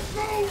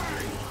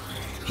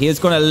 He has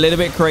gone a little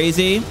bit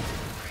crazy,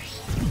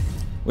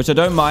 which I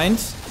don't mind.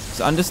 It's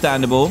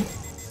understandable.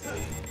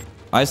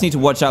 I just need to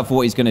watch out for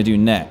what he's going to do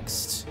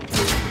next.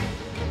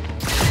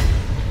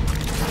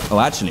 Oh,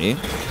 actually,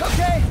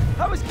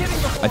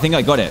 I think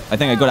I got it. I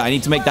think I got it. I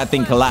need to make that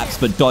thing collapse,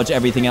 but dodge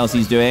everything else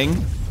he's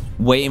doing.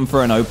 Waiting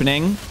for an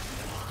opening.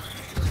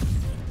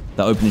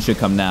 The opening should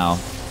come now.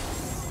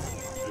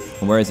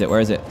 Where is it? Where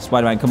is it?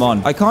 Spider-Man, come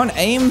on. I can't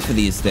aim for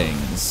these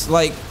things.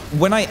 Like,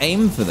 when I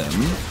aim for them...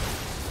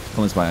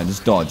 Come on, Spider-Man,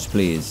 just dodge,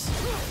 please.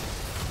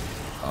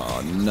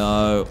 Oh,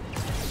 no.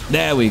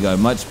 There we go.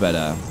 Much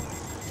better.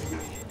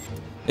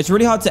 It's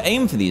really hard to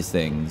aim for these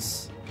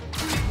things.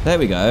 There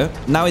we go.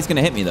 Now he's going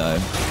to hit me, though.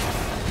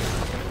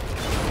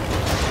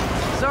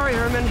 Sorry,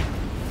 Herman.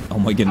 Oh,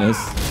 my goodness.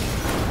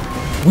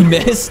 We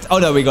missed? Oh,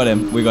 no, we got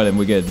him. We got him.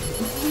 We're good.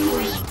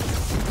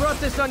 You brought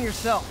this on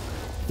yourself.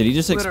 Did he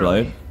just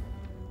explode?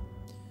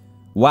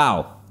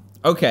 Wow.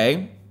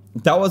 Okay.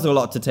 That was a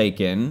lot to take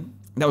in.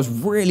 That was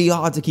really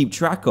hard to keep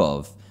track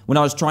of. When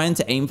I was trying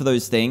to aim for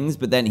those things,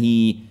 but then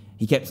he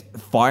kept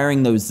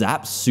firing those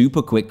zaps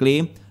super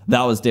quickly.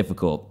 That was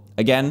difficult.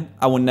 Again,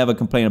 I will never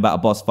complain about a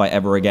boss fight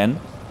ever again.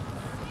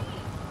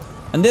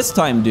 And this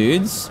time,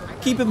 dudes,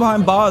 keep it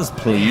behind bars,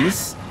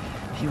 please.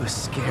 He was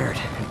scared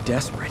and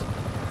desperate.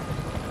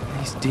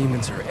 These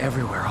demons are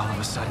everywhere all of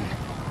a sudden.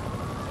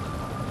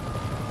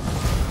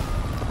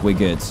 We're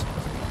good.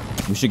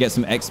 We should get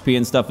some XP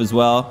and stuff as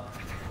well.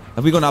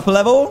 Have we gone up a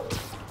level?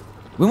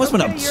 We almost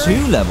went up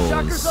 2 levels.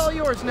 Shocker's all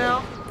yours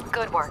now.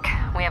 Good work.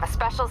 We have a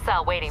special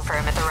cell waiting for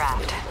him at the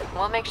raft.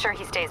 We'll make sure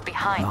he stays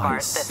behind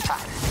bars this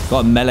time.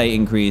 Got a melee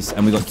increase,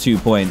 and we got 2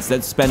 points.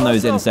 Let's spend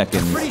those in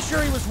seconds. Pretty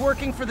sure he was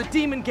working for the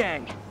Demon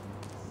Gang.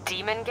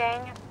 Demon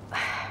Gang?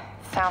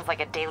 Sounds like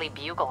a Daily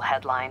Bugle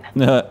headline.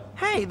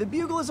 Hey, the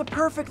Bugle is a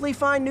perfectly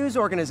fine news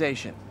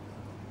organization.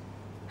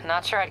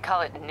 Not sure I'd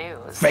call it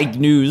news. Fake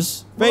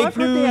news. Well, I've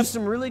heard they have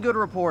some really good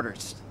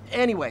reporters.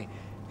 Anyway,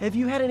 have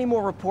you had any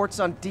more reports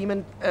on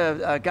demon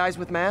guys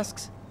with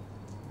masks?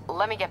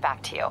 Let me get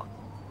back to you.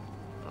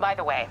 By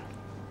the way,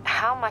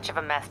 how much of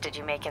a mess did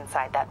you make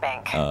inside that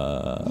bank?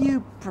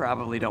 You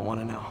probably don't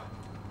want to know.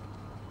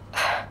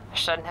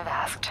 Shouldn't have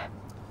asked.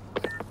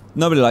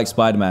 Nobody likes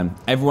Spider-Man.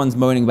 Everyone's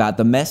moaning about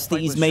the mess that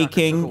he's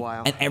making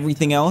and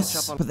everything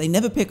else, but they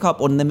never pick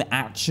up on them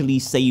actually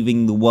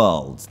saving the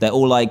world. They're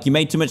all like, you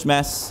made too much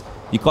mess,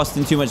 you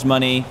costing too much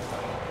money.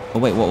 Oh,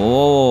 wait,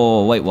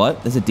 whoa, wait,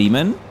 what? There's a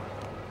demon?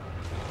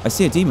 I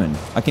see a demon.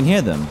 I can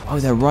hear them. Oh,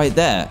 they're right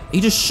there.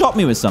 He just shot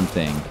me with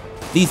something.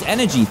 These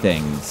energy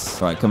things.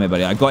 All right, come here,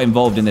 buddy. I got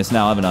involved in this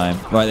now, haven't I?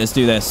 Right, let's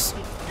do this.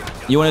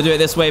 You want to do it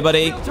this way,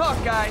 buddy? Real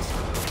talk, guys.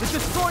 The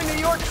Destroy New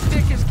York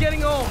stick is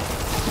getting old.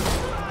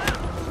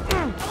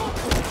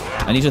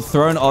 I need to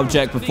throw an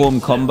object, perform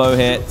combo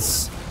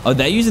hits. Oh,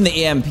 they're using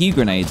the EMP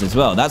grenades as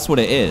well. That's what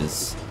it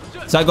is.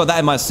 So I got that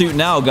in my suit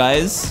now,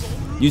 guys.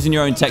 Using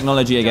your own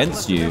technology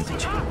against you.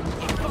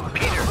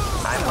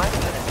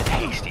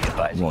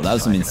 Whoa, that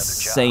was some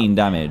insane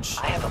damage.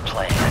 I have a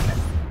plan.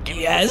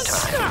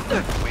 Yes!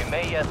 We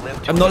may yet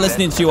live to I'm not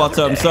listening to you,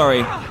 Otto. I'm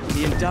sorry.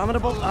 The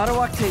indomitable Otto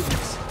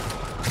Octavius.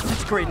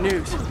 That's great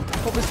news.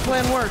 Hope his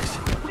plan works.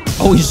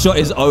 Oh, he shot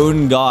his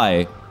own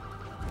guy.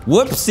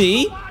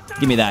 Whoopsie.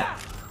 Give me that.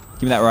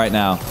 Give me that right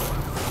now.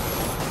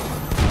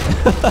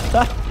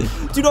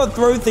 Do not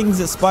throw things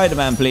at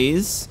Spider-Man,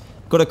 please.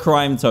 Got a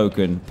crime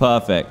token.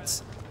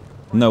 Perfect.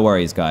 No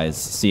worries, guys.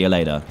 See you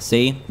later.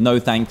 See? No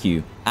thank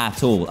you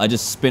at all. I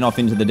just spin off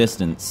into the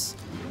distance.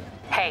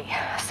 Hey,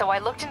 so I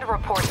looked into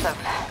reports of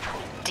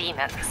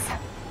demons.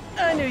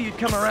 I knew you'd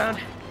come around.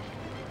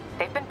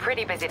 They've been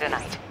pretty busy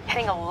tonight,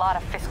 hitting a lot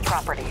of Fisk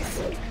properties.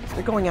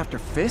 They're going after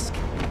Fisk?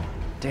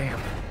 Damn.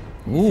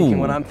 Ooh. You thinking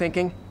what I'm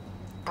thinking?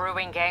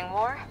 Brewing gang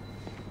war?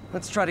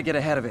 Let's try to get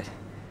ahead of it.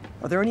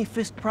 Are there any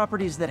Fisk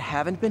properties that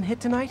haven't been hit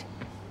tonight?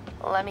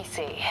 Let me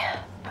see.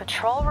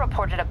 Patrol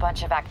reported a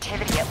bunch of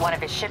activity at one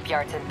of his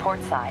shipyards in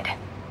Portside.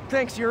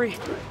 Thanks, Yuri.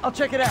 I'll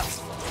check it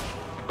out.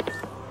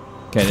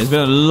 Okay, there's been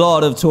a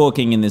lot of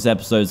talking in this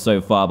episode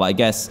so far, but I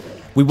guess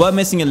we were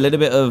missing a little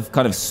bit of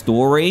kind of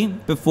story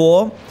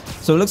before.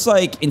 So it looks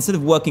like instead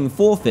of working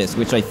for Fisk,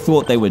 which I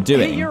thought they were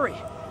doing... Hey, Yuri.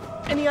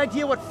 Any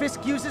idea what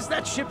Fisk uses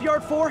that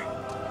shipyard for?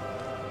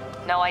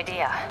 No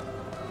idea.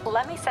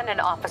 Let me send an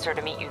officer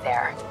to meet you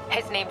there.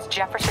 His name's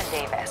Jefferson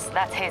Davis.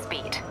 That's his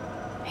beat.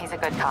 He's a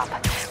good cop.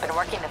 Been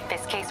working the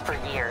Fisk case for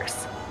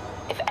years.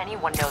 If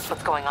anyone knows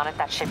what's going on at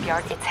that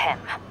shipyard, it's him.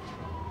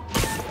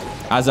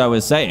 As I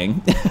was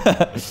saying,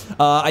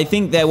 I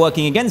think they're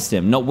working against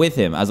him, not with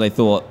him, as I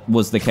thought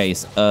was the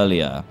case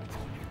earlier.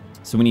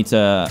 So we need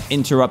to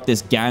interrupt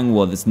this gang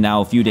war that's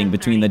now feuding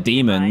between the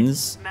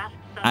demons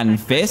and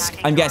Fisk.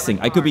 I'm guessing.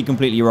 I could be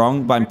completely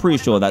wrong, but I'm pretty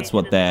sure that's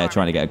what they're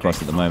trying to get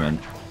across at the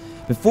moment.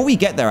 Before we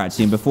get there,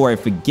 actually, and before I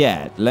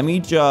forget, let me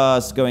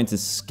just go into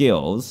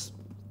skills.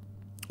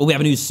 Oh, we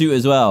have a new suit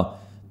as well.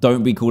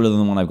 Don't be cooler than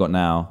the one I've got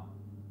now.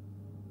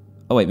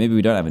 Oh, wait, maybe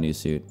we don't have a new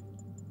suit.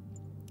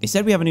 It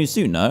said we have a new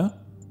suit, no?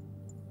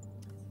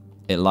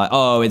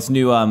 Oh, it's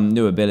new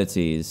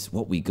abilities.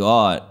 What we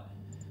got?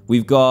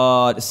 We've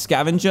got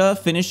Scavenger.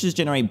 Finishers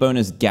generate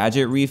bonus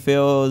gadget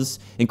refills.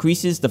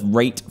 Increases the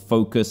rate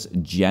focus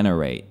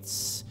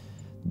generates.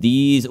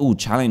 These,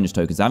 challenge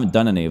tokens. I haven't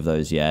done any of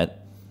those yet.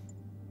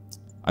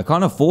 I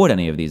can't afford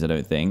any of these, I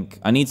don't think.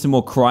 I need some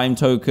more crime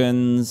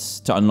tokens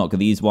to unlock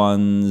these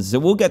ones. So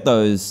we'll get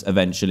those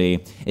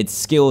eventually. It's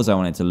skills I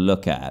wanted to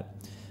look at.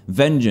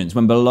 Vengeance.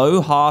 When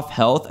below half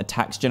health,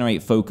 attacks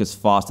generate focus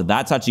faster.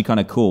 That's actually kind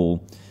of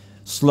cool.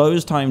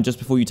 Slows time just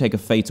before you take a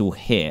fatal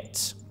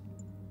hit.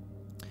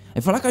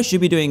 I feel like I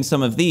should be doing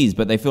some of these,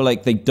 but they feel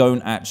like they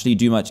don't actually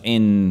do much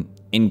in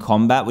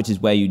combat, which is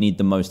where you need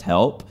the most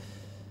help.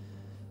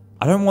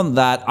 I don't want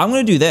that. I'm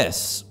going to do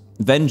this.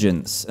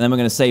 Vengeance. And then we're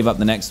going to save up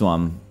the next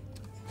one.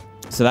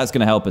 So that's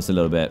going to help us a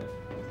little bit.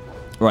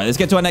 Right, let's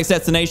get to our next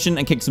destination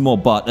and kick some more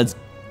butt. Let's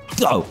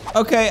go.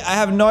 Okay, I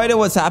have no idea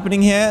what's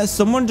happening here.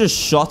 Someone just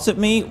shot at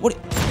me. What?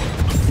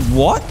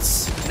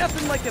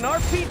 Nothing like an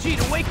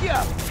RPG to wake you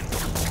up.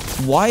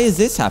 Why is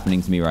this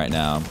happening to me right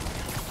now?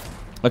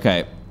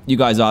 Okay, you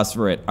guys asked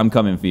for it. I'm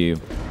coming for you.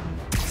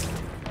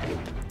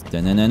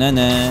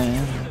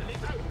 Da-na-na-na-na.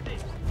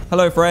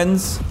 Hello,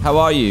 friends. How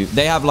are you?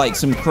 They have, like,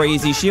 some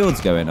crazy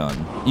shields going on.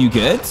 You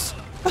good?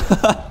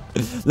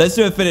 Let's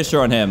do a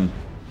finisher on him.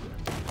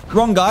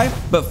 Wrong guy,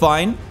 but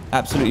fine.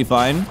 Absolutely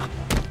fine.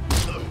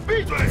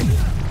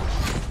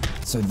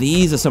 So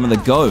these are some of the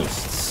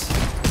ghosts.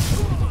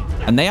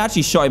 And they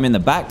actually shot him in the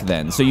back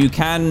then. So you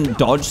can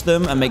dodge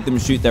them and make them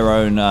shoot their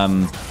own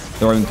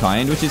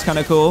kind, which is kind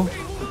of cool.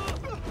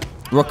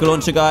 Rocket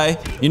launcher guy.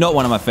 You're not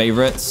one of my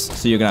favorites,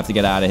 so you're going to have to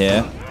get out of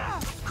here.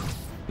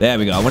 There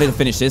we go. I wanted to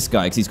finish this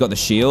guy because he's got the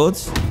shield.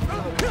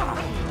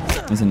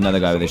 There's another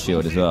guy with a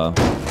shield as well.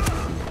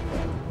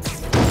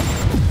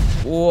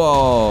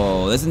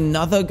 Whoa. There's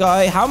another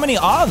guy. How many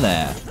are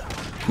there?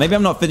 Maybe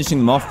I'm not finishing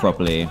them off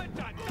properly.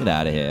 Get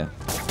out of here.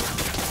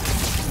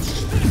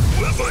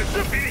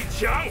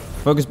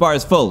 Focus bar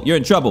is full. You're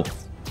in trouble.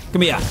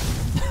 Come here.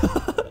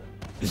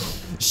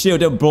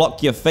 Shield didn't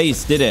block your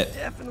face, did it?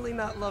 Definitely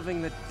not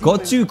loving the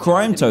Got 2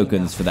 crime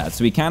tokens for that,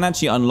 so we can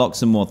actually unlock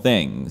some more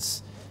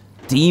things.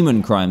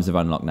 Demon crimes have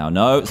unlocked now.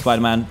 No,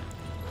 Spider-Man,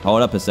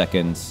 hold up a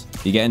second.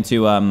 You're getting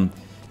too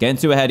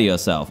ahead of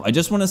yourself. I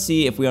just want to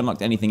see if we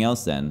unlocked anything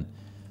else then.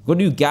 We've got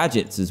new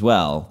gadgets as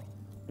well.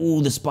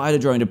 Ooh, the spider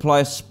drone. Deploy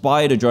a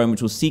spider drone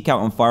which will seek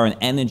out and fire an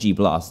energy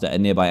blaster at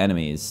nearby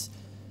enemies.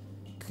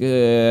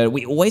 Good.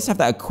 We always have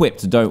that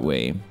equipped, don't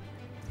we?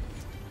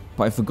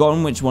 But I've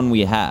forgotten which one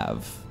we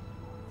have.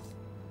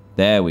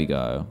 There we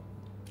go.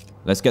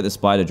 Let's get the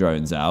spider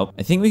drones out.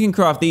 I think we can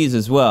craft these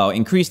as well.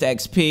 Increased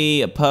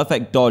XP, a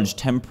perfect dodge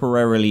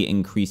temporarily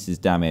increases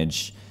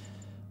damage.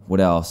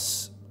 What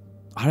else?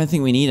 I don't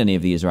think we need any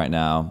of these right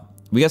now.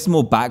 We got some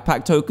more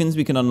backpack tokens.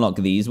 We can unlock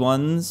these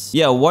ones.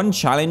 Yeah, 1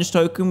 challenge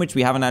token, which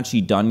we haven't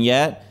actually done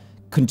yet.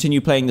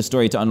 Continue playing the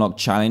story to unlock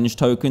challenge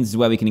tokens. This is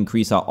where we can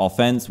increase our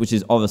offense, which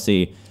is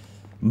obviously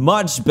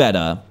much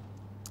better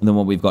than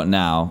what we've got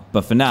now.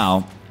 But for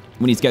now,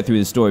 we need to get through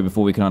the story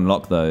before we can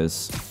unlock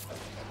those.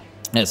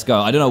 Let's go.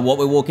 I don't know what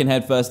we're walking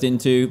headfirst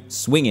into,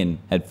 swinging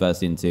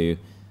headfirst into.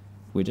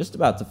 We're just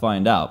about to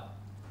find out.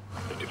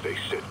 And if they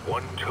set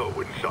 1 toe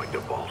inside the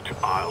vault,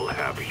 I'll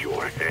have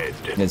your head.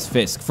 There's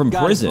Fisk from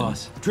prison.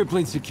 Boss.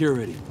 Tripling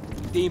security.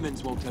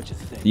 demons won't touch a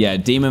thing. Yeah,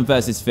 demon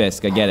versus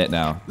Fisk. I get it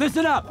now.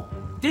 Listen up!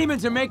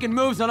 Demons are making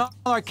moves on all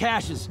our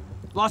caches.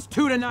 Lost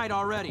 2 tonight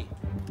already.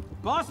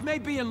 Boss may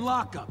be in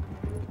lockup,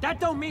 but that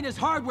don't mean his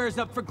hardware's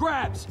up for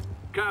grabs.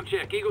 Com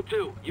check, Eagle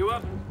 2, you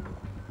up?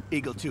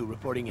 Eagle 2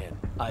 reporting in.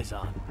 Eyes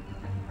on.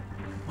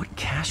 What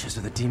caches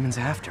are the demons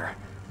after?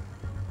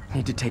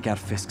 Need to take out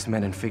Fisk's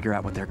men and figure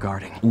out what they're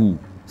guarding. Ooh,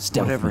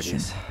 stealth Whatever mission.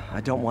 it is,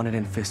 I don't want it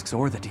in Fisk's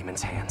or the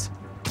demons' hands.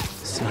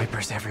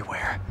 Snipers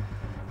everywhere.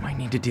 Might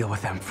need to deal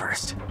with them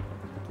first.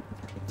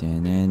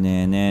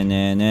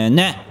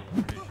 Da-na-na-na-na-na-na.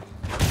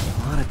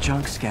 A lot of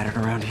junk scattered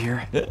around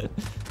here. A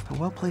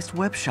well-placed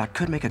web shot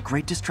could make a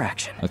great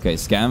distraction. Okay,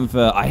 scan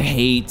for...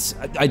 I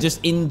just,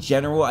 in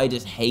general, I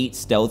just hate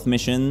stealth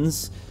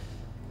missions.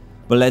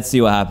 But let's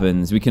see what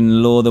happens. We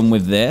can lure them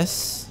with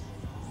this.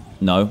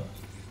 No.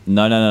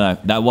 No.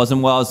 That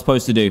wasn't what I was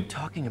supposed to do.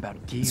 Talking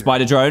about gear.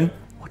 Spider drone.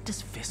 What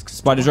does Fisk...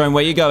 Spider drone,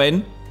 where you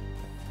going?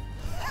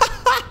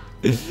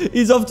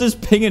 He's off just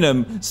pinging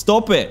him.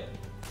 Stop it.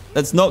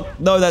 That's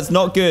not... No, that's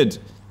not good.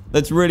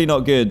 That's really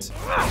not good.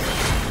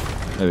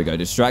 There we go.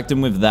 Distract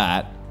him with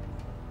that.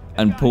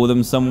 And pull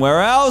them somewhere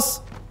else.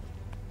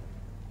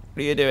 What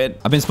are you doing?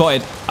 I've been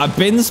spotted. I've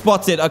been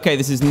spotted. Okay,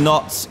 this is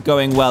not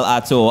going well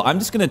at all. I'm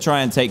just going to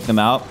try and take them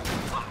out.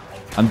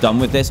 I'm done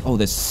with this. Oh,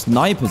 there's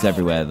snipers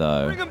everywhere,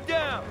 though. Bring them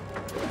down.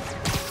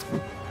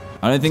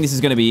 I don't think this is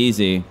going to be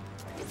easy.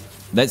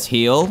 Let's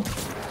heal.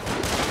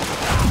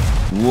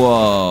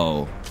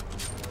 Whoa.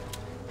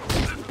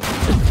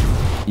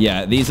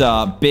 Yeah, these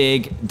are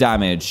big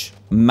damage.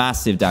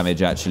 Massive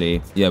damage,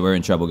 actually. Yeah, we're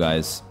in trouble,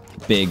 guys.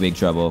 Big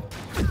trouble.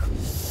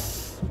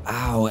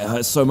 Ow, it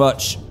hurts so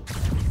much.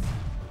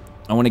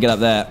 I want to get up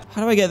there.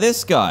 How do I get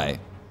this guy?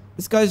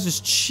 This guy's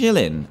just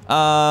chilling.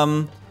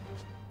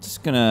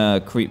 Just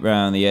gonna creep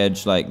around the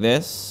edge like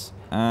this.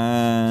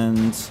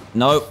 And...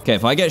 Nope. Okay,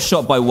 if I get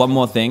shot by one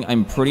more thing,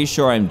 I'm pretty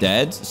sure I'm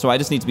dead. So I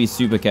just need to be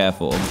super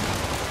careful.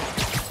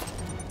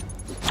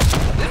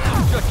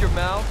 Shut your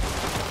mouth.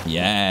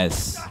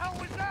 Yes.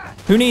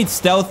 Who needs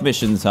stealth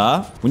missions,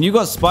 huh? When you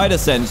got spider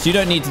sense, you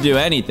don't need to do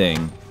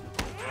anything.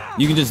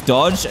 You can just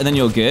dodge and then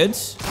you're good.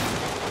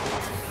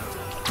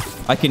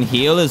 I can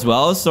heal as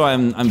well, so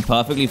I'm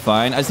perfectly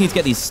fine. I just need to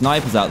get these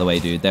snipers out of the way,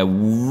 dude. They're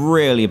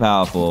really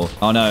powerful.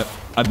 Oh no,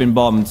 I've been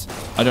bombed.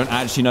 I don't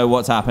actually know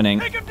what's happening.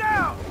 Take him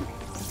down.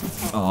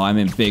 Oh, I'm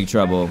in big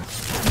trouble.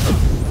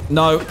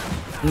 No. 1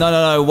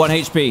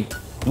 HP.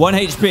 1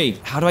 HP.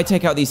 How do I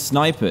take out these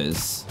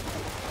snipers?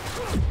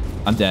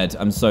 I'm dead.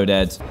 I'm so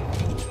dead.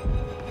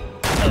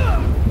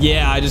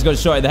 Yeah, I just got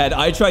shot in the head.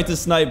 I tried to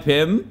snipe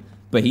him,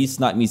 but he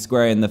sniped me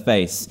square in the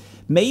face.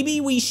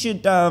 Maybe we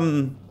should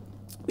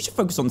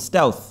focus on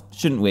stealth,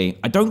 shouldn't we?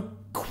 I don't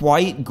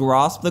quite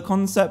grasp the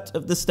concept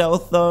of the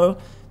stealth, though.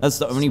 That's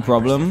the only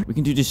problem. We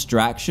can do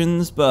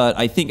distractions, but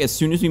I think as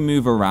soon as we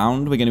move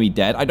around, we're going to be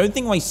dead. I don't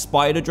think my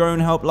spider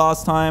drone helped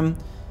last time.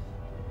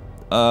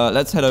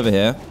 Let's head over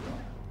here.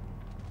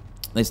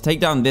 Let's take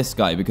down this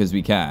guy because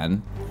we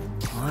can.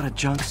 A lot of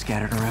junk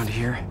scattered around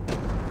here.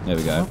 There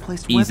we go.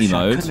 Well-placed Easy web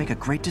shot mode. could make a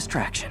great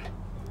distraction.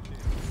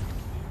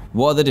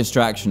 What are the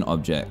distraction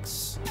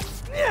objects?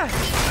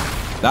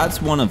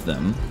 That's one of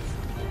them.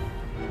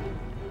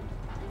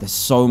 There's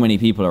so many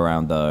people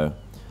around, though.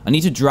 I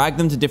need to drag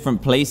them to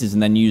different places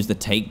and then use the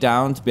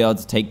takedown to be able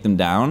to take them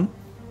down.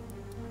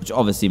 Which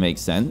obviously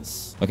makes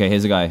sense. Okay,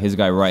 here's a guy. Here's a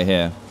guy right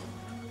here.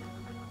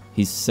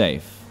 He's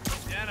safe.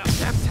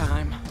 Nap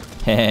time.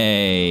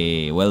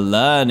 Hey, we're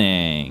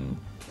learning.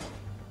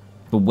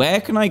 But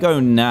where can I go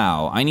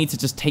now? I need to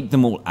just take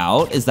them all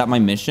out? Is that my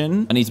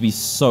mission? I need to be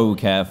so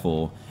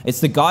careful.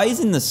 It's the guys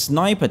in the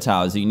sniper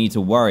towers that you need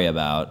to worry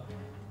about.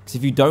 Because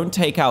if you don't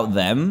take out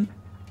them,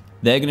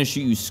 they're going to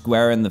shoot you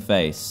square in the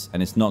face,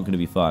 and it's not going to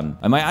be fun.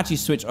 I might actually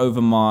switch over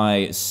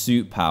my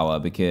suit power,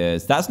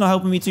 because that's not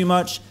helping me too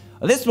much.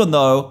 This one,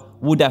 though,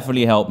 will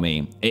definitely help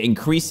me. It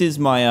increases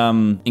my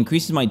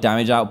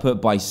damage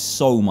output by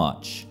so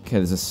much. Okay,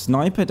 there's a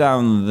sniper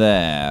down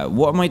there.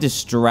 What are my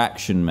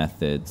distraction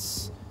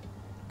methods?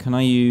 Can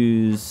I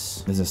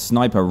use... There's a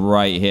sniper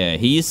right here.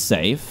 He is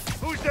safe.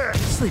 Who's there?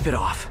 Sleep it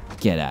off.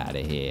 Get out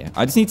of here.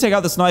 I just need to take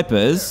out the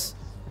snipers.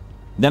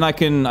 Then I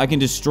can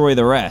destroy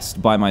the rest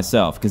by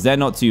myself, because they're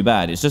not too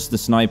bad. It's just the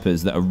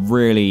snipers that are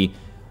really,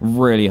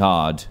 really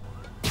hard.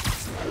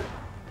 I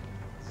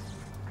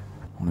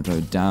want to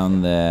go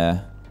down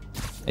there.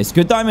 It's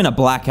good that I'm in a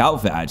black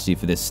outfit, actually,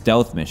 for this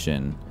stealth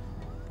mission.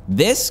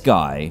 This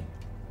guy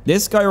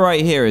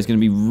right here is going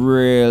to be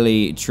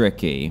really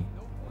tricky.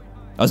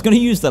 I was going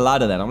to use the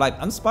ladder then. I'm like,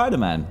 I'm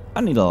Spider-Man. I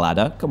don't need a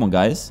ladder. Come on,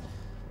 guys.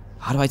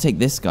 How do I take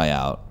this guy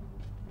out?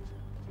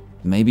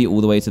 Maybe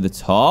all the way to the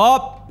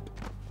top?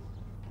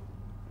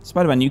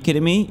 Spider-Man, you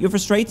kidding me? You're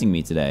frustrating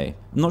me today.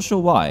 I'm not sure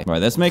why.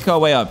 Right, let's make our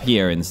way up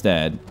here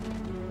instead.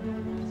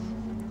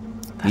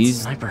 That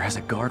sniper has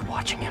a guard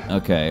watching him.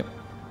 Okay.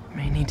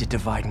 May need to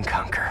divide and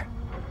conquer.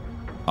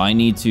 I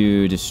need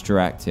to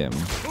distract him.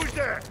 Who's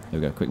there?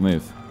 There we go. Quick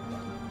move.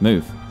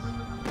 Move.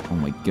 Oh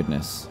my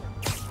goodness.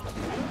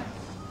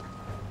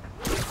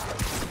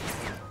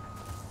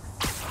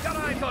 Got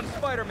eyes on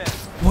Spider-Man.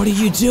 What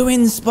are you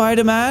doing,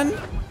 Spider-Man?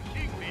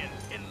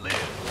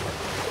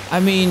 I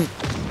mean,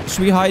 should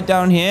we hide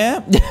down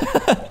here?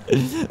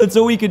 That's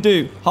all we could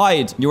do.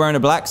 Hide. You're wearing a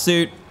black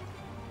suit.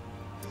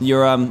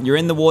 You're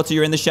in the water.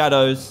 You're in the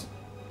shadows.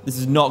 This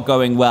is not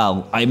going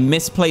well. I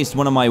misplaced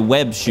one of my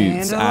web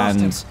shoots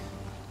and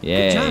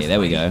yeah,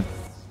 there we go.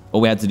 All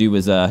we had to do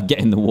was get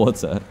in the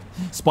water.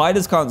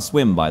 Spiders can't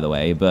swim, by the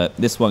way, but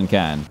this one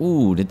can.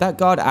 Ooh, did that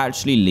guard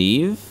actually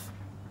leave?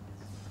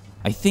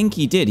 I think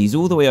he did. He's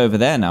all the way over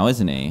there now,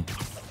 isn't he? It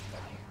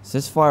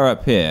says fire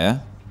up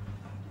here.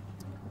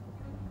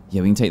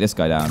 Yeah, we can take this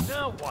guy down.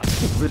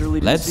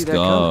 Let's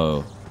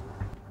go.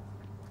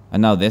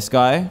 And now this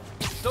guy.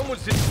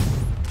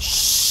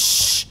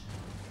 Shh.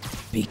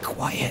 Be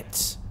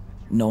quiet.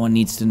 No one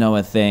needs to know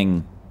a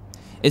thing.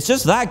 It's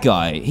just that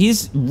guy.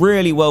 He's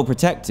really well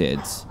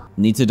protected.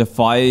 Need to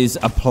devise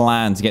a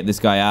plan to get this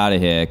guy out of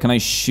here. Can I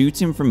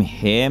shoot him from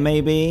here,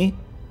 maybe?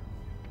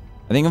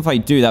 I think if I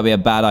do, that'd be a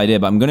bad idea,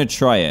 but I'm going to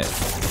try it.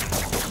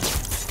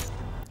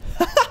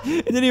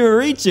 It didn't even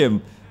reach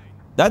him.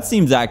 That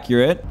seems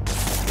accurate.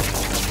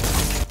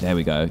 There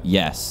we go.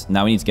 Yes.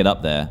 Now we need to get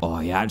up there. Oh,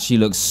 he actually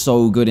looks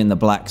so good in the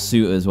black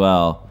suit as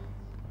well.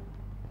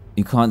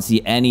 You can't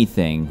see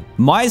anything.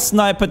 My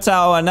sniper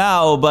tower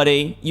now,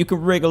 buddy. You can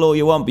wriggle all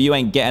you want, but you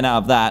ain't getting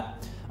out of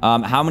that.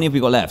 How many have we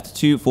got left?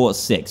 2, 4,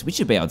 6. We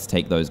should be able to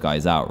take those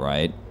guys out,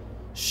 right?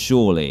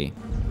 Surely.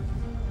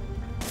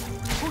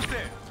 Who's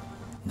there?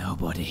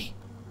 Nobody.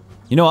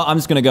 You know what? I'm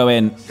just going to go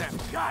in.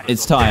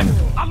 It's time.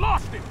 I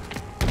lost him.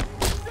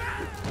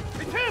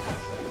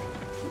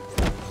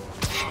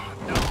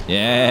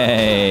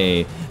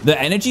 Yay.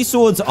 The energy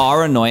swords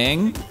are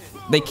annoying.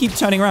 They keep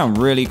turning around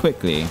really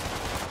quickly.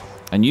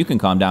 And you can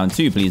calm down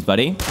too, please,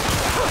 buddy.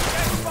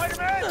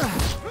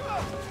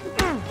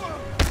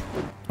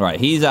 All right,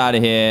 he's out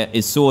of here.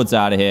 His sword's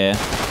out of here.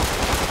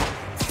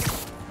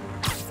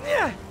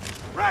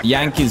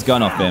 Yank his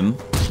gun off him.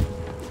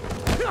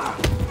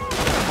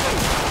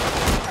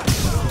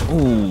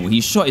 Ooh,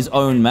 he shot his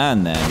own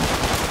man then.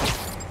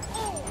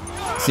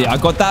 See, I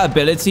got that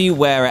ability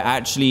where it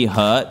actually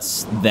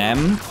hurts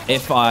them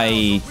if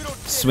I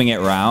swing it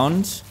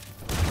round.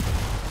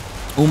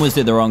 Almost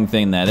did the wrong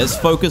thing there. Let's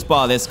focus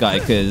bar this guy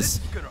because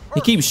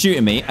he keeps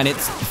shooting me and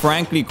it's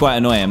frankly quite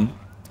annoying.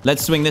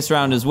 Let's swing this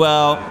round as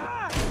well.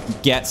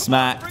 Get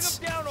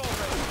smacked.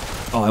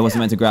 Oh, I wasn't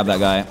meant to grab that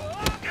guy.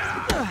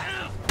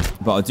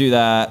 But I'll do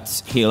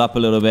that. Heal up a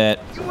little bit.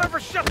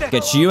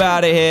 Get you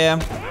out of here.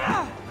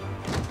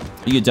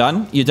 Are you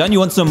done? You done? You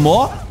want some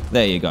more?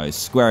 There you go.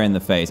 Square in the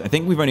face. I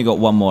think we've only got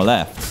one more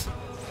left.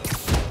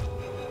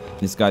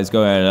 This guy's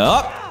going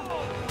up.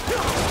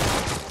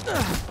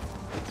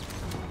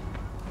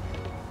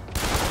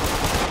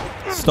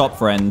 Stop,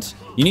 friend.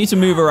 You need to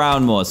move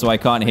around more so I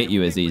can't hit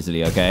you as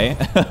easily, okay?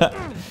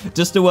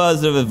 Just a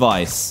word of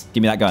advice.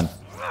 Give me that gun.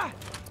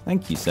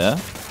 Thank you, sir.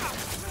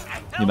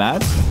 You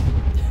mad?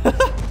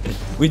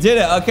 We did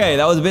it. Okay,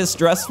 that was a bit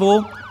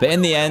stressful. But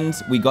in the end,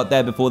 we got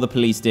there before the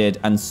police did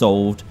and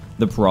solved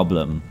the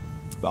problem.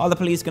 But are the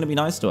police going to be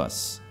nice to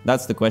us?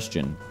 That's the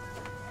question.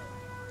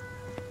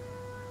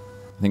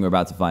 I think we're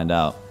about to find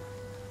out.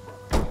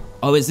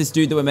 Oh, is this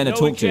dude that we're meant to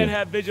talk to? We can't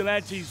have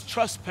vigilantes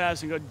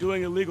trespassing or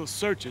doing illegal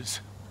searches.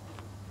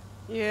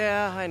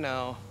 Yeah, I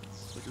know.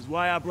 Which is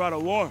why I brought a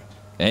warrant.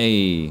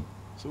 Hey.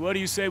 So what do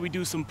you say we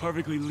do some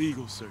perfectly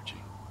legal searching?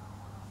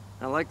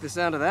 I like the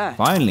sound of that.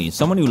 Finally,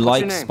 someone who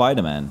likes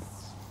Spider-Man.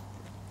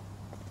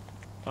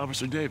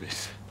 Officer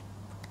Davis.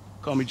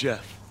 Call me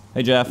Jeff.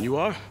 Hey, Jeff. And you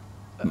are?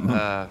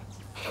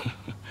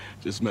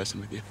 Just messing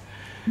with you.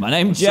 My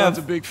name's Jeff. Son's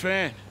a big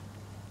fan.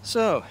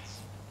 So,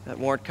 that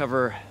warrant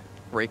cover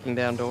breaking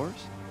down doors?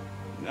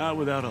 Not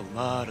without a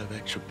lot of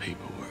extra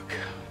paperwork.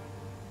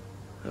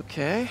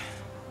 Okay.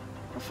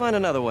 I'll find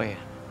another way in.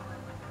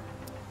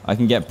 I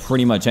can get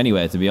pretty much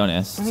anywhere, to be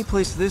honest. Any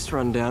place this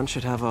rundown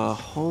should have a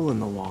hole in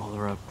the wall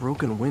or a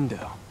broken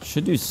window.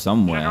 Should do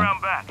somewhere. Check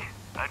around back.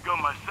 I'd go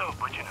myself,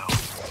 but you know,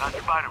 not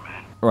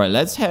Spider-Man. All right,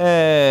 let's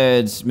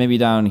head maybe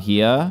down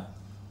here.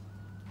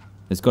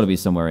 There's got to be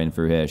somewhere in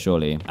through here,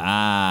 surely.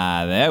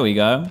 Ah, there we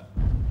go.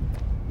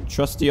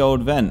 Trusty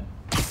old vent.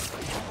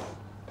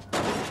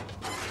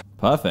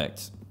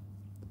 Perfect.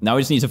 Now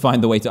we just need to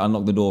find the way to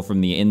unlock the door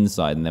from the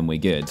inside, and then we're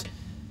good.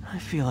 I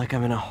feel like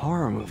I'm in a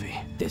horror movie.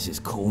 This is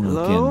cool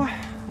Hello? looking.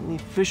 Any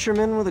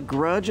fisherman with a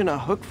grudge and a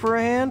hook for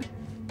a hand?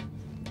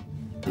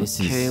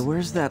 Okay,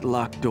 where's that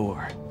locked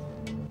door?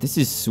 This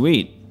is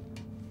sweet.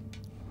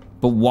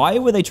 But why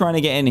were they trying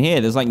to get in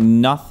here? There's like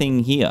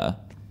nothing here.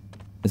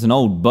 It's an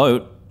old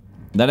boat.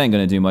 That ain't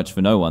gonna do much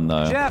for no one,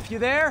 though. Jeff, you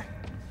there?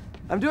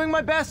 I'm doing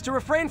my best to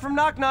refrain from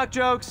knock-knock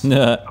jokes.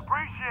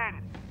 Appreciate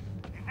it.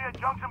 You see a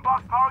junction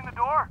box powering the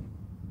door?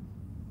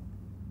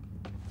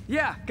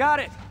 Yeah, got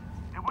it.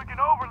 If we can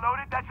overload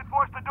it, that should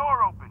force the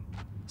door open.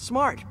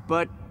 Smart,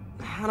 but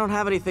I don't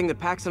have anything that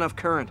packs enough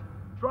current.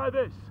 Try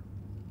this.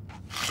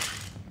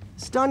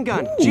 Stun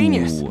gun. Ooh.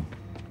 Genius.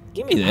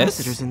 Give me this.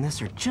 Capacitors in this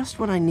are just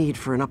what I need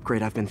for an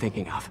upgrade I've been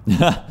thinking of.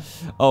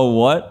 Oh,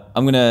 what?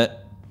 I'm gonna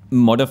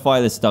modify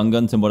the stun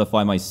gun to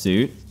modify my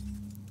suit?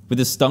 With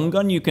the stun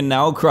gun, you can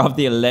now craft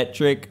the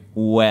electric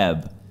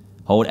web.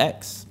 Hold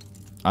X.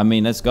 I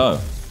mean, let's go.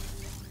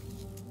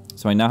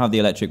 So I now have the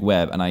electric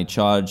web, and I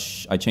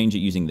change it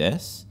using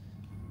this.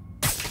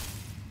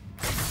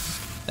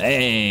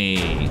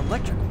 Hey!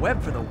 Electric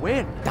web for the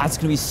win. That's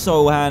gonna be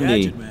so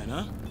handy. Gadget man,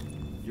 huh?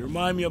 You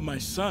remind me of my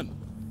son.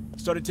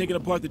 Started taking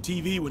apart the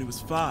TV when he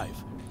was 5.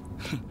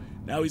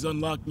 Now he's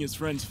unlocking his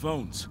friends'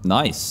 phones.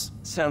 Nice.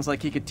 Sounds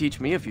like he could teach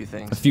me a few A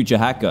things. future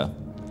hacker.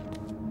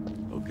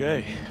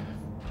 Okay.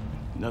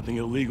 Nothing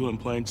illegal in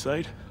plain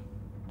sight?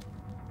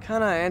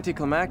 Kinda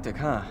anticlimactic,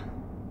 huh?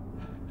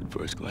 At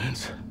first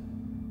glance.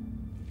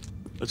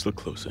 Let's look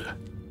closer.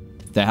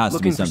 There has to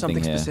be Looking for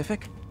something here.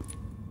 specific?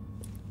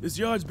 This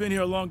yard's been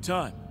here a long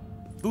time.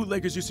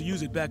 Bootleggers used to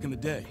use it back in the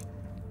day.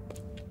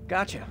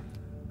 Gotcha.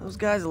 Those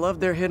guys love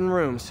their hidden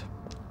rooms.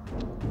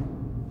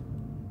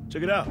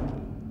 Check it out.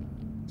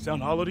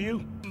 Sound hollow to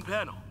you?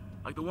 Panel,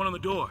 like the one on the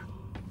door.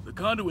 The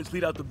conduits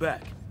lead out the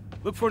back.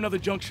 Look for another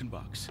junction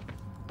box.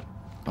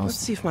 Let's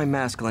see if my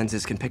mask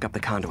lenses can pick up the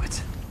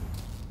conduits.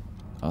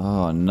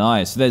 Oh,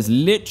 nice. There's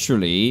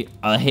literally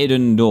a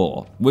hidden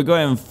door. We're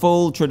going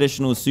full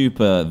traditional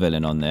super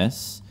villain on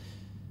this.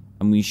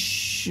 And we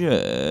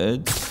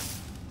should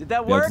Did that be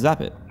able work? to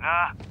zap it.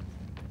 Nah.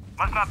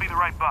 Must not be the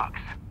right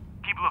box.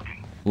 Keep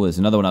looking. Oh, there's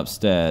another one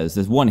upstairs.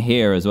 There's one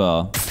here as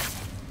well.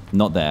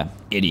 Not there.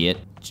 Idiot.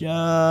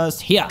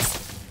 Just here.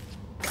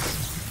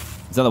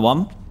 Is that the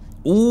one?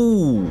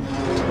 Ooh.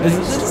 There's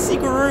a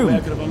secret room.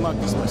 I could have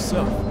unlocked this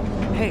myself.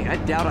 Hey, I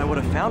doubt I would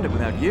have found it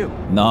without you.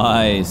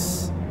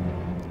 Nice.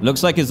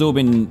 Looks like it's all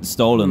been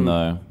stolen,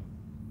 though.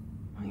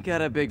 You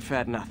got a big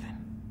fat nothing.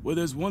 Well,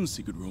 there's one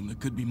secret room. There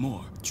could be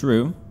more.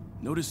 True.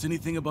 Notice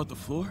anything about the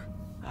floor?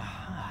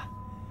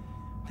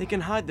 They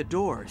can hide the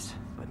doors,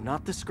 but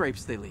not the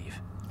scrapes they leave.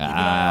 Keep an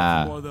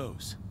eye out for more of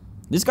those.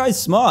 This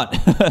guy's smart.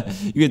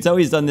 You can tell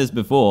he's done this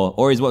before,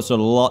 or he's watched a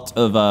lot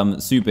of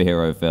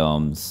superhero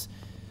films.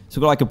 So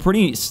we've got like a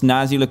pretty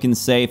snazzy looking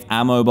safe,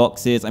 ammo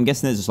boxes. I'm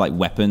guessing there's just like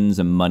weapons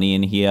and money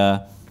in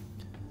here,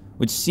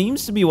 which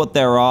seems to be what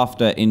they're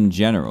after in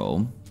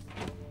general.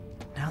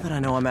 Now that I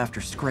know I'm after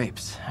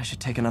scrapes, I should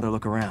take another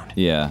look around.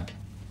 Yeah.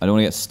 I don't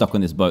want to get stuck on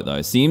this boat though.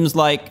 It seems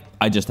like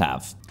I just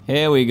have.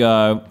 Here we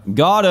go.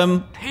 Got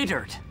him. Pay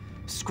dirt.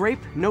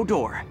 Scrape, no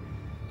door.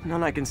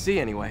 None I can see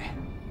anyway.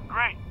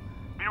 Great.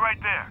 Be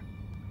right there.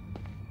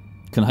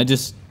 Can I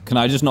just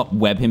not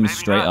web him Maybe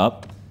straight not.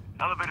 up?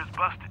 Elevator's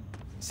busted.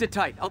 Sit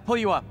tight. I'll pull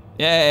you up.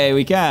 Yay,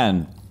 we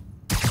can.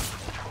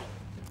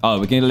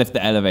 Oh, we're gonna lift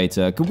the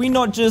elevator. Could we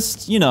not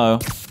just, you know,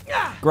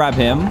 grab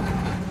him?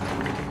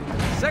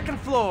 Second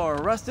floor,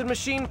 rusted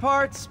machine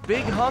parts,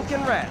 big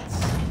honkin'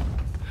 rats.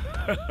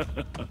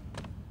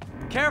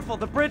 Careful,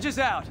 the bridge is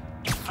out.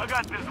 I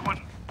got this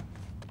one.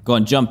 Go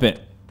on, jump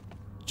it.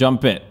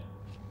 Jump it.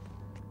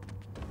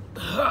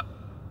 Oh,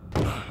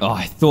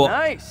 I thought...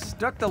 Nice.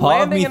 Stuck the Part of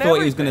landing me and thought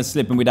he was everything. gonna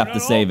slip and we'd have to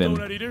save him.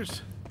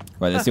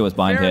 Right, let's see what's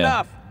behind Fair here.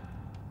 enough.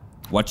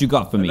 What you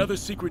got for me? Another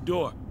secret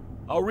door.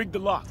 I'll rig the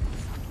lock.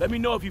 Let me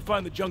know if you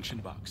find the junction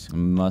box.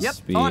 Must Yep,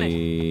 on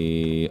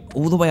be...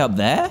 all the way up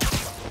there?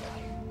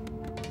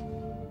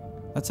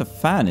 That's a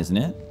fan, isn't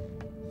it?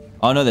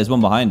 Oh, no, there's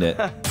one behind it.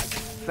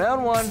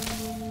 Found one.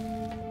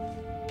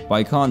 But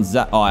I can't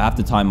zap... oh, I have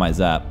to time my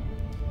zap.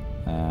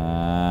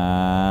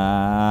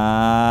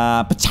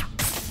 Pacha!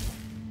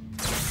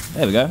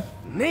 There we go.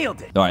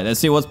 Nailed it. All right, let's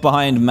see what's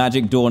behind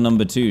magic door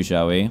number 2,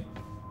 shall we?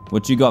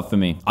 What you got for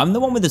me? I'm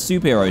the one with the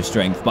superhero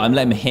strength, but I'm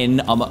letting him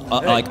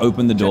like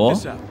open the door.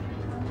 Check this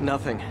out.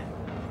 Nothing.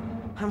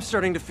 I'm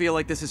starting to feel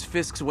like this is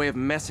Fisk's way of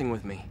messing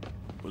with me.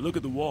 But look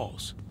at the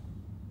walls.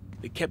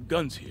 They kept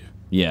guns here.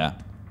 Yeah.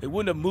 They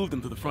wouldn't have moved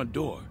them to the front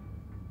door.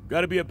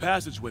 Gotta be a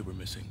passageway we're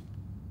missing.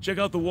 Check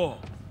out the wall.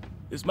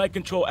 This might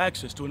control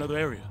access to another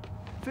area.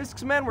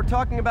 Fisk's men were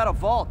talking about a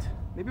vault.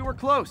 Maybe we're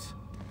close.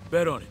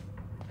 Bet on it.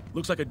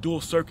 Looks like a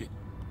dual circuit.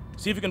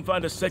 See if you can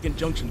find a second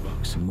junction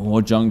box.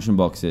 More junction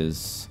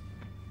boxes.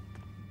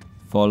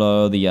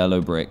 Follow the yellow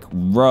brick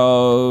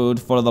road.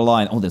 Follow the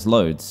line. Oh, there's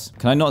loads.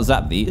 Can I not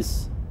zap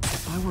these?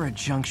 If I were a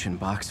junction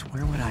box,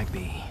 where would I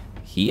be?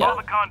 Here?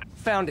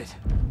 Found it.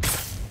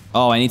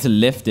 Oh, I need to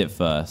lift it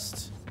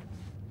first.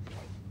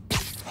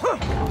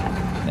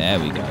 There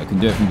we go. I can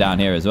do it from down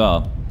here as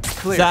well.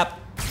 Clear. Zap.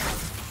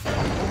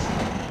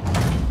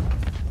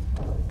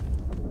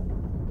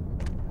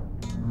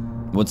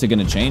 What's it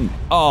gonna change?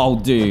 Oh,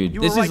 dude. You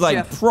This were is right,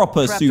 like Jeff.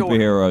 proper Trapdoor.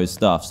 superhero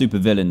stuff. Super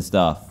villain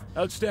stuff.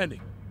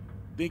 Outstanding.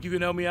 Think you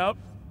can help me out?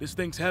 This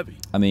thing's heavy.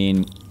 I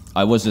mean,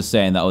 I was just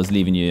saying that I was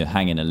leaving you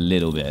hanging a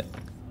little bit.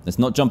 Let's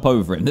not jump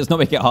over him. Let's not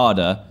make it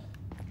harder.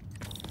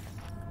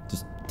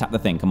 Just tap the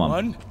thing. Come on.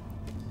 1,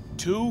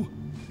 2,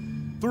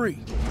 3.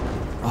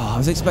 Oh, I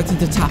was expecting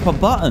to tap a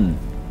button.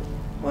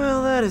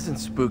 Well, that isn't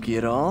spooky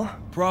at all.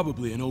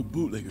 Probably an old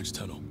bootlegger's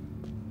tunnel.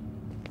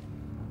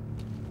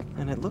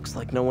 And it looks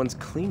like no one's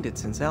cleaned it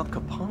since Al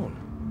Capone.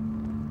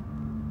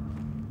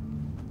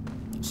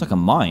 It's like a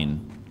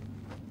mine.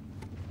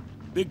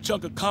 Big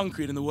chunk of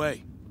concrete in the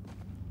way.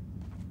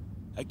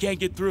 I can't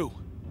get through.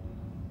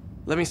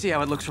 Let me see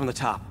how it looks from the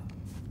top.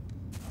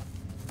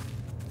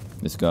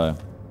 Let's go.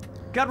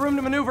 Got room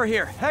to maneuver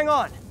here. Hang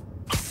on.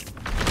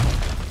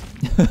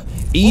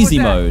 Easy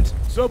mode.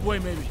 Subway,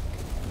 maybe.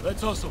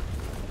 Let's hustle.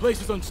 The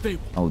place is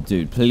unstable. Oh,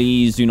 dude,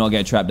 please do not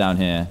get trapped down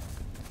here.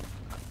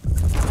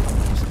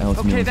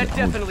 Okay, that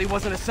definitely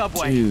wasn't a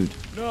subway. Dude.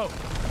 No.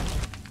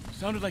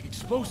 Sounded like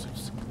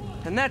explosives.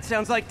 And that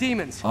sounds like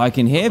demons. I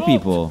can hear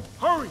people.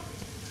 Hurry.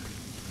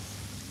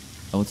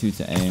 L2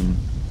 to aim.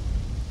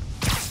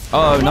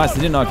 Oh, nice. I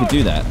didn't know I could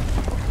do that.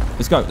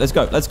 Let's go. Let's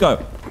go. Let's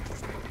go.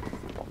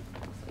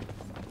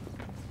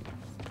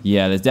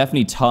 Yeah, there's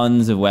definitely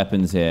tons of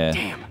weapons here.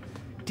 Damn.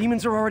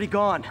 Demons are already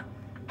gone.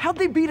 How'd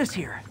they beat us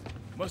here?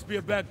 Must be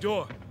a back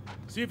door.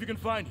 See if you can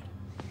find it.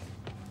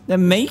 They're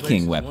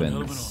making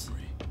weapons.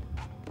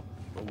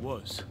 Or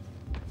was.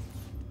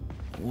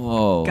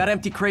 Whoa. Got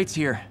empty crates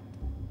here.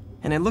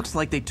 And it looks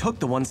like they took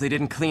the ones they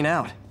didn't clean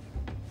out.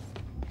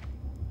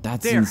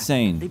 That's there.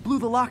 insane. They blew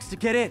the locks to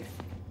get in.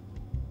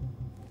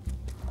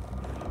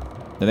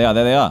 There they are.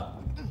 There they are.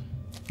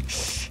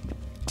 Shh.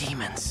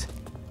 Demons.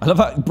 I love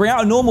how... Bring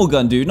out a normal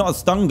gun, dude. Not a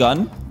stun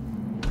gun.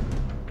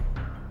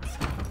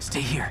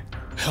 Stay here.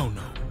 Hell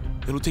no.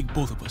 It'll take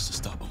both of us to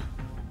stop them.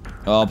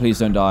 Oh, please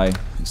don't die.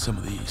 And some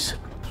of these.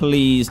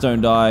 Please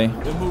don't die.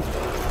 They're moving.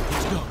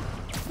 Let's go.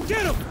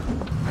 Get him!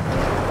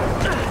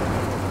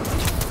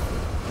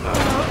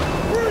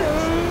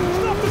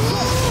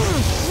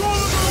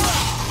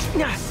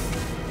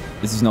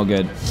 This is not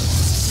good.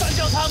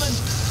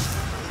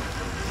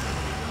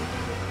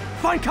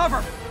 Find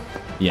cover.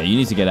 Yeah, you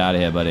need to get out of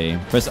here, buddy.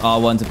 Press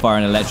R1 to fire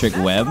an electric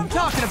web. What I'm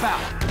talking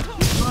about.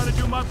 Trying to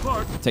do my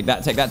part. Take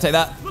that, take that, take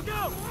that.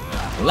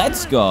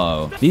 Let's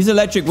go. These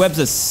electric webs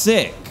are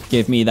sick.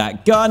 Give me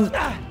that gun.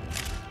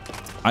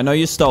 I know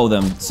you stole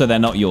them, so they're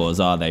not yours,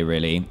 are they,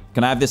 really?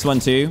 Can I have this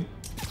one, too?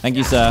 Thank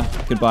you, sir.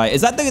 Goodbye.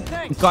 Is that the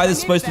guy that's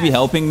supposed to be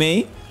helping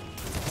me?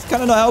 He's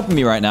kind of not helping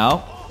me right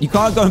now. You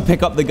can't go and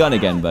pick up the gun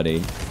again,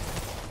 buddy.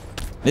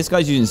 This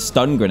guy's using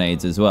stun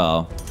grenades as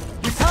well.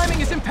 Your timing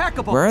is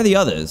impeccable. Where are the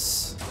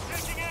others?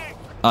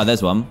 Oh,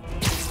 there's one.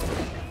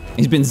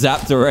 He's been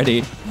zapped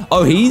already.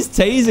 Oh, he's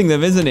tasing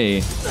them, isn't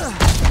he?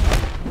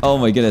 Oh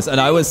my goodness.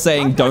 And I was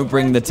saying don't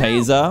bring the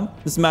taser.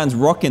 This man's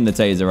rocking the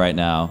taser right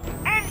now.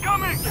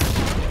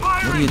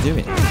 What are you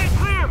doing?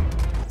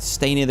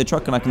 Stay near the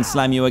truck and I can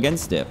slam you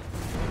against it.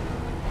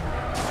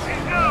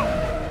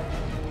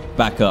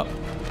 Back up.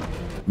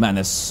 Man,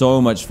 there's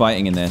so much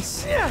fighting in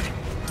this.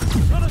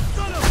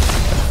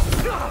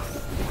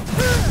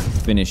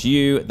 Finish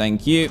you.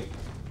 Thank you.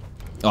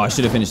 Oh, I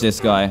should have finished this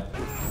guy.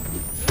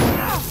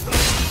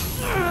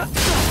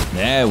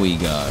 There we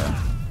go.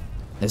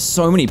 There's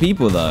so many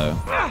people, though.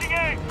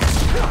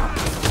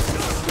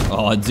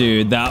 Oh,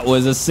 dude, that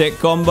was a sick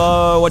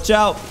combo. Watch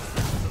out.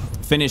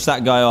 Finish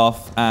that guy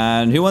off.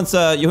 And who wants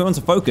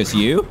to focus?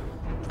 You?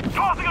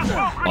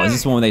 Oh, is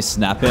this one where they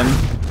snap him?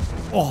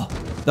 Oh,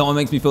 that one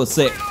makes me feel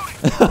sick.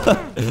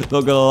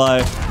 Not gonna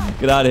lie.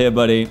 Get out of here,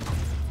 buddy.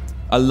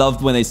 I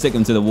loved when they stick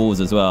them to the walls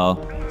as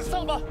well.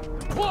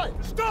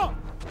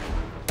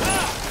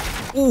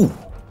 Ooh,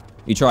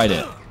 he tried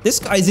it. This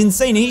guy's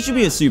insane. He should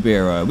be a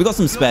superhero. We got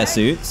some spare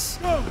suits.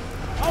 Oh,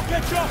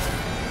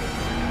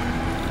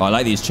 I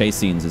like these chase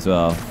scenes as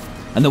well.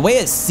 And the way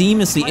it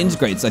seamlessly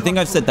integrates. I think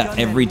I've said that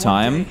every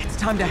time. It's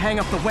time to hang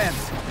up the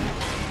webs.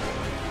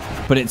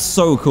 But it's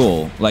so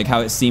cool. Like how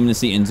it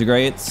seamlessly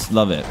integrates.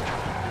 Love it.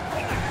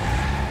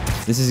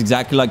 This is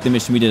exactly like the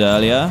mission we did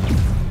earlier.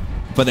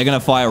 But they're going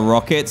to fire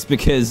rockets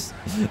because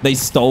they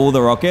stole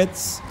the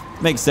rockets.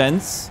 Makes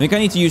sense. I think I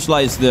need to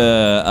utilize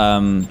the...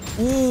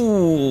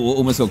 Ooh,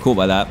 almost got caught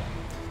by that.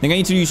 I think I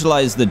need to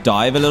utilize the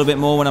dive a little bit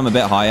more when I'm a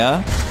bit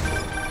higher.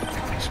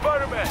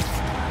 Spider-Man,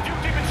 few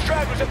demon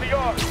stragglers at the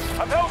yard.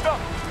 I'm held up.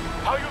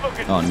 How you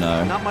looking? Oh,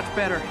 no. Not much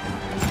better.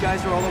 These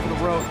guys are all over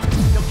the road.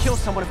 They'll kill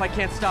someone if I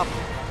can't stop them.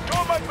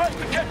 Doing my best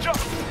to catch up,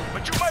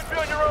 but you might be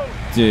on your own.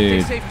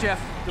 Dude. Stay safe,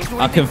 Jeff. Don't do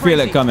I can feel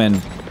crazy. it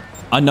coming.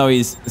 I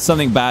know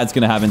something bad's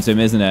going to happen to him,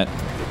 isn't it?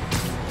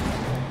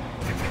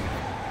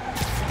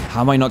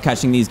 How am I not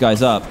catching these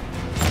guys up?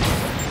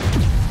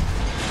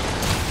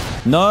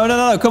 No, no,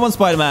 no. Come on,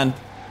 Spider-Man.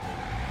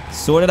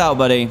 Sort it out,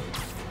 buddy.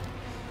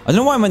 I don't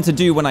know what I'm meant to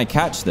do when I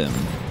catch them.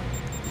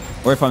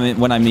 Or if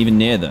when I'm even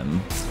near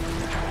them.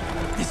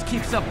 This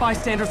keeps up,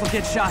 bystanders will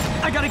get shot.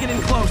 I gotta get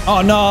in close.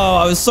 Oh, no.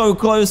 I was so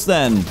close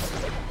then.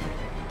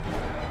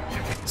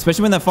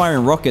 Especially when they're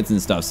firing rockets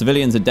and stuff.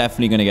 Civilians are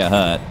definitely going to get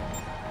hurt.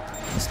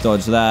 Let's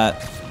dodge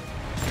that.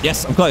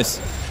 Yes, I'm close.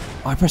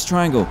 Oh, I pressed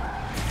triangle.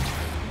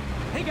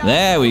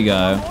 There we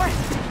go.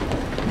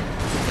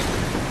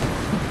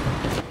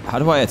 How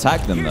do I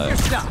attack them, though?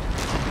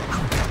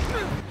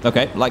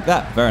 Okay, like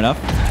that. Fair enough.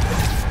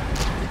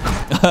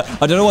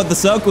 I don't know what the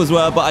circles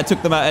were, but I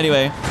took them out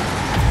anyway.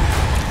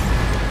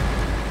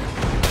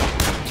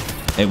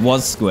 It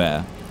was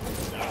square.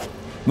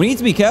 We need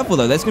to be careful,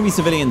 though. There's going to be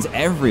civilians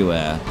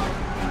everywhere.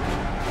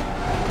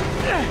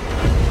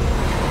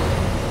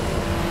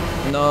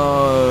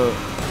 No.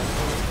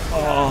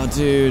 Oh,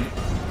 dude.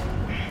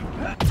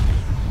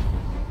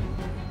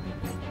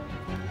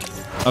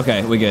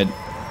 Okay, we're good.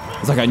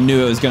 It's like I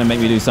knew it was going to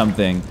make me do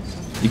something.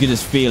 You could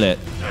just feel it.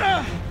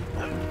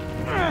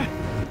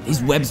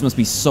 These webs must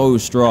be so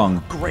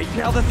strong. Great,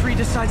 now the 3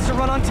 decides to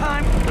run on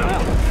time.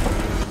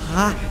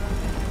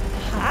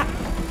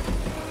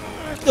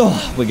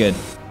 Oh, we're good.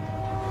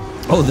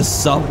 Oh, the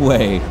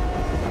subway.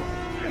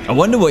 I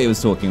wonder what he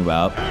was talking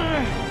about.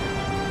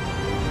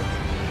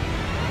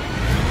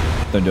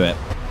 Don't do it.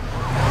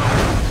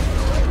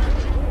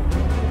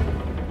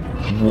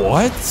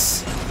 What?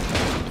 Is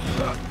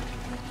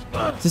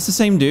this the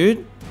same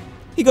dude?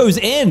 He goes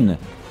in.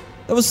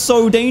 That was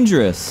so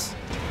dangerous.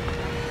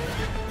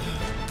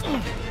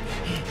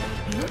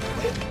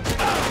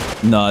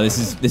 No, this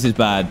is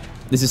bad.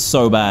 This is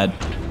so bad.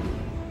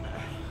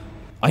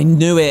 I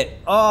knew it.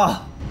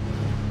 Oh.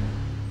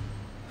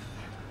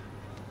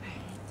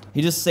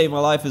 He just saved my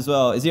life as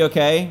well. Is he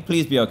okay?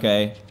 Please be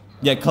okay.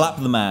 Yeah,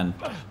 clap the man.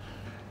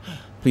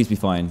 Please be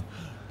fine.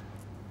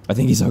 I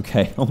think he's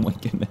okay. Oh my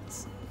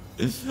goodness.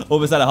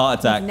 Almost had a heart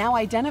attack. We've now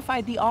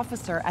identified the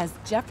officer as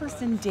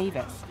Jefferson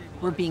Davis.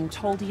 We're being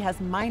told he has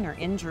minor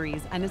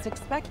injuries and is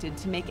expected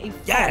to make a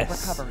full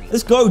recovery.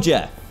 Let's go,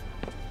 Jeff.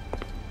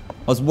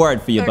 I was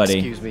worried for you, buddy.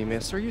 Excuse me,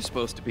 miss. Are you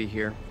supposed to be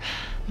here?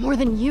 More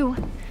than you.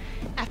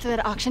 After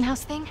that auction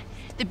house thing,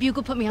 the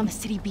Bugle put me on the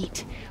city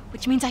beat,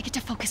 which means I get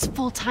to focus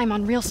full-time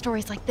on real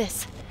stories like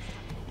this.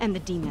 And the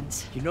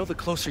demons. You know the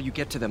closer you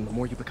get to them, the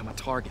more you become a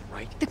target,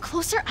 right? The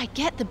closer I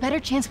get, the better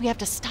chance we have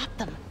to stop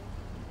them.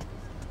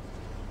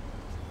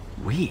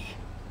 We?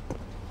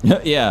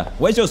 Yeah.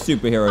 Where's your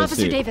superhero suit?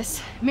 Officer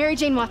Davis, Mary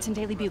Jane Watson,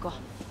 Daily Bugle.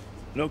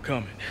 No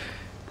comment.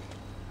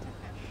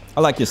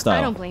 I like your style.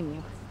 I don't blame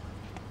you.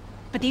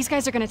 But these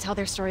guys are gonna tell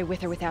their story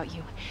with or without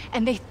you,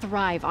 and they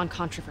thrive on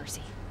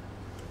controversy.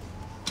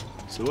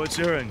 So what's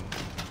your end?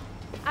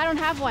 I don't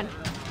have one.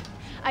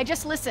 I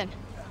just listen.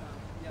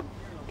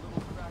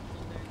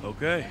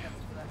 Okay.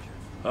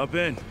 Hop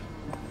in.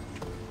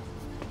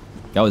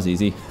 That was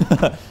easy.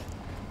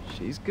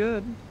 She's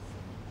good.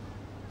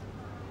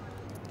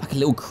 Like a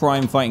little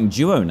crime-fighting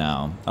duo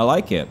now. I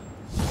like it.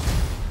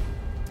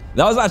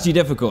 That was actually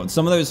difficult.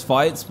 Some of those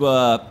fights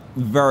were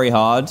very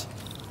hard.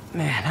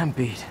 Man, I'm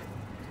beat.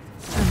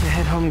 Time to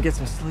head home and get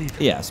some sleep.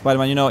 Yeah,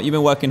 Spider-Man, you know what? You've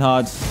been working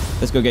hard.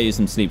 Let's go get you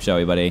some sleep, shall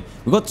we, buddy?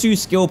 We've got 2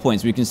 skill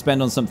points we can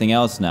spend on something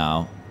else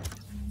now.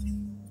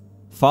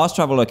 Fast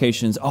travel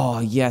locations. Oh,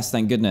 yes,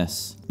 thank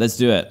goodness. Let's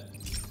do it.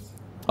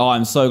 Oh,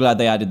 I'm so glad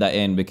they added that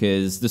in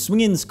because the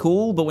swinging's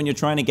cool, but when you're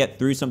trying to get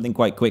through something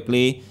quite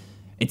quickly,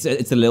 it's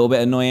a little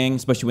bit annoying,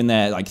 especially when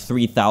they're like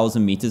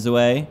 3,000 meters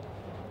away.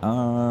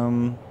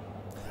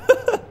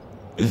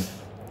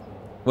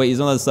 Wait, he's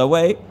on the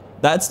subway?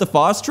 That's the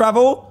fast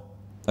travel?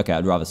 Okay,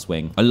 I'd rather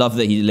swing. I love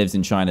that he lives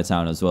in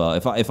Chinatown as well.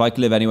 If I could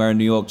live anywhere in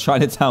New York,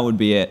 Chinatown would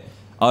be it.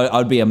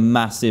 I'd be a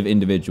massive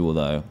individual,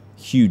 though.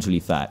 Hugely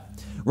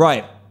fat.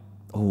 Right.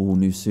 Oh,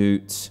 new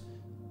suit.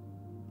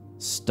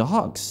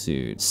 Stark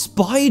suit.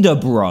 Spider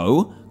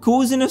Bro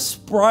calls in a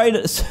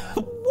spider...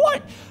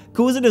 What?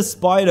 Calls in a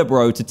Spider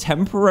Bro to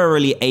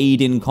temporarily aid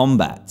in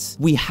combat.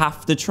 We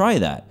have to try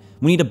that.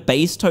 We need a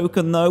base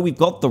token, though. We've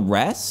got the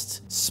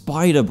rest.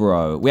 Spider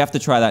Bro. We have to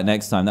try that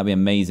next time. That'd be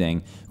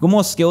amazing. Got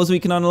more skills we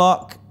can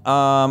unlock.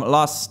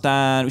 Last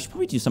stand. We should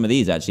probably do some of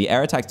these, actually.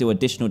 Air attacks do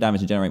additional damage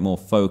to generate more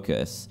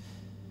focus.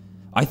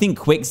 I think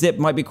Quick Zip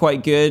might be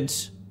quite good.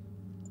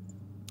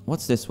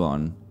 What's this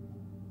one?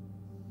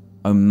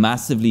 Oh,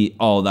 massively...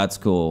 Oh, that's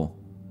cool.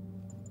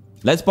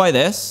 Let's buy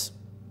this.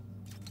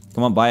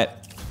 Come on, buy it.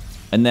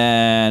 And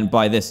then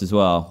buy this as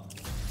well.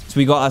 So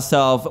we got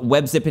ourselves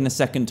web zip in a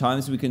second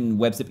time, so we can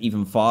web zip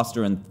even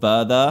faster and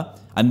further.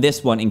 And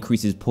this one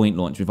increases point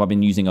launch, which I've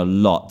been using a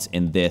lot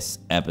in this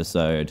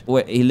episode.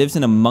 Wait, he lives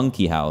in a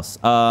monkey house.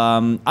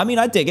 I mean,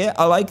 I dig it.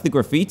 I like the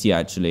graffiti,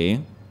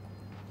 actually.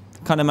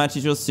 Kind of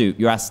matches your suit,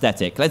 your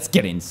aesthetic. Let's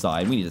get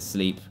inside. We need to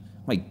sleep.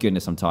 My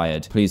goodness, I'm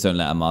tired. Please don't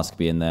let a mask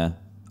be in there.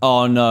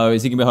 Oh, no.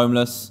 Is he going to be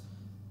homeless?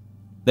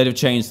 They'd have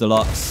changed the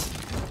locks.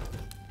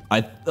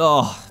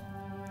 Oh.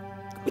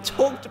 We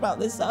talked about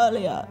this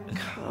earlier.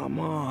 Come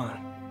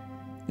on.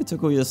 They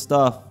took all your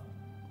stuff.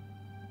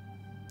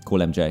 Call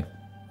MJ.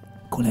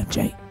 Call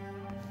MJ.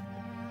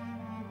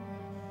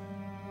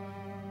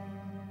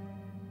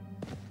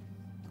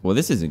 Well,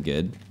 this isn't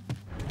good.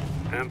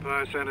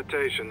 Empire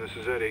Sanitation, this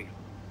is Eddie.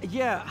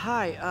 Yeah,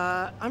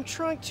 hi. I'm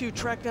trying to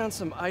track down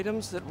some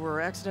items that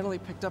were accidentally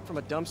picked up from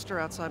a dumpster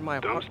outside my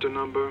apartment. Dumpster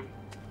number?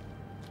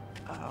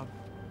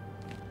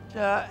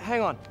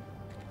 Hang on.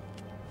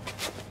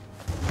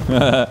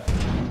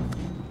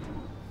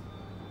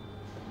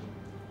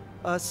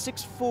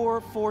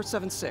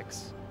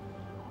 64476.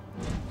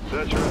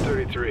 That's route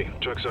 33.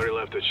 Truck's already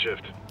left its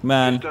shift.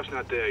 Man. If stuff's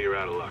not there, you're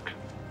out of luck.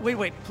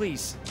 Wait,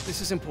 please. This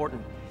is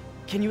important.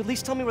 Can you at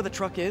least tell me where the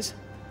truck is?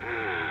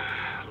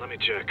 Let me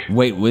check.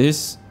 Wait,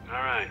 Wiz?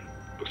 Alright.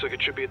 Looks like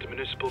it should be at the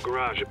municipal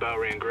garage at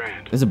Bowery and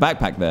Grand. There's a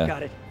backpack there.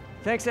 Got it.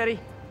 Thanks, Eddie.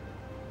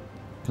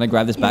 Can I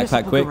grab this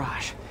backpack quick?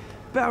 Garage.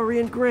 Bowery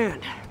and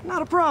Grand.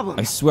 Not a problem.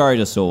 I swear I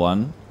just saw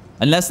one.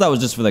 Unless that was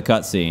just for the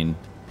cutscene.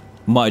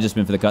 Might have just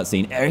been for the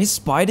cutscene. Are his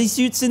spider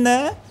suits in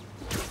there?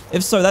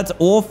 If so, that's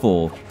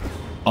awful.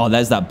 Oh,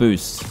 there's that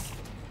boost.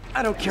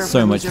 I don't care so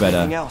if much better.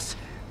 Everything else.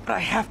 but I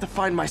have to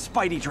find my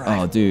Spidey drive.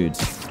 Oh, dude.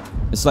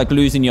 It's like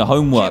losing your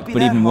homework,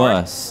 but even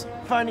worse.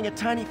 Finding a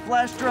tiny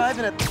flash drive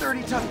in a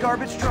 30-ton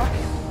garbage truck.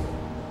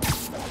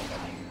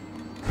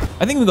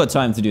 I think we've got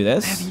time to do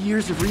this. I have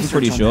years of research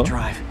pretty on sure. that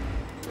drive.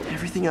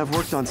 Everything I've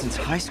worked on since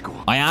high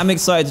school. I am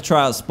excited to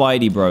try out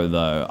Spidey, bro,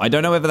 though. I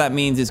don't know whether that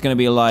means it's going to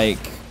be like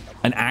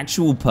an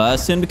actual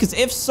person, because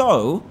if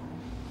so,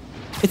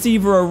 it's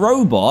either a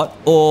robot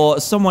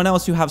or someone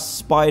else who has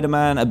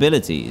Spider-Man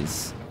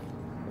abilities,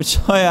 which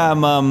I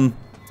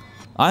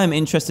am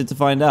interested to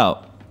find out.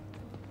 All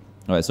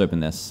right, let's open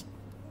this.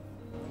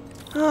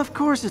 Of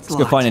course it's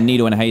Let's go find a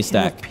needle in a Can't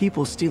haystack. have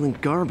people stealing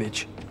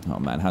garbage. Oh,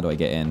 man, how do I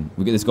get in?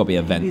 There's got to be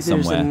a vent Maybe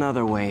there's somewhere.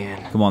 another way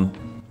in. Come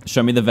on.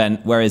 Show me the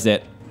vent. Where is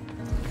it?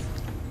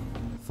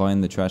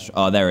 Find the trash.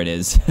 Oh, there it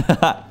is.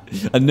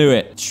 I knew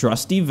it.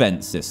 Trusty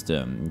vent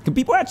system. Can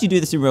people actually do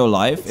this in real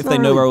life if they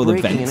know where all the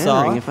vents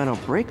are? If I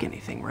don't break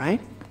anything, right?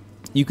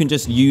 You can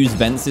just use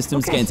vent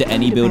systems to get into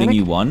any building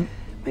you want.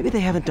 Maybe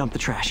they haven't dumped the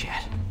trash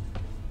yet.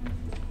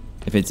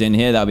 If it's in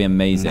here, that would be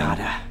amazing.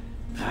 Nada.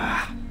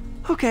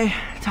 Okay,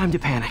 time to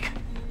panic.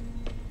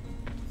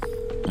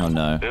 Oh,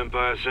 no.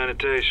 Empire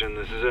Sanitation,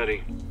 this is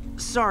Eddie.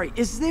 Sorry,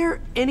 is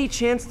there any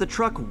chance the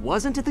truck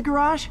wasn't at the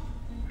garage?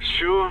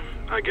 Sure,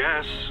 I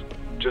guess.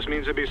 Just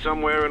means it'd be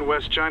somewhere in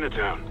West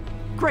Chinatown.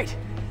 Great.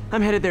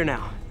 I'm headed there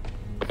now.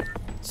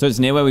 So it's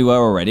near where we were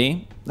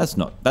already? That's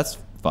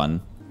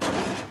fun.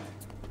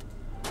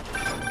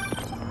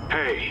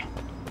 Hey,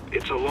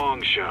 it's a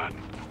long shot,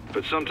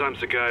 but sometimes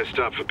the guys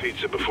stop for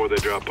pizza before they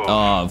drop off.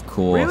 Oh, of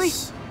course. Really?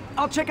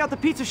 I'll check out the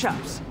pizza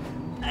shops.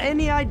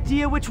 Any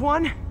idea which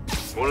one?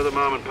 One of the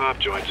mom and pop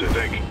joints, I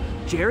think.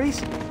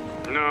 Jerry's?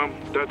 No,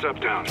 that's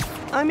uptown.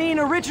 I mean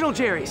original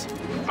Jerry's.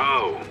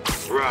 Oh,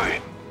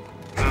 right.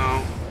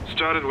 No,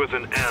 started with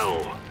an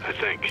L, I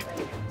think.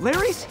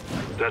 Larry's?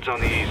 That's on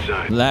the east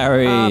side.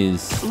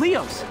 Larry's.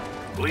 Leo's.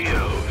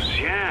 Leo's,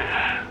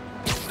 yeah.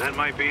 That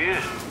might be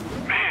it.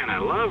 Man, I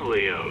love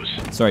Leo's.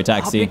 Sorry,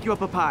 taxi. I'll pick you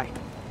up a pie.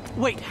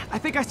 Wait, I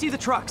think I see the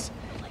trucks.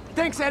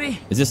 Thanks, Eddie.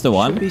 Is this the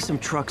one? Should be some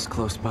trucks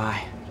close by.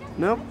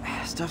 Nope,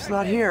 stuff's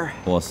not here.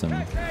 Awesome.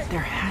 There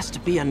has to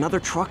be another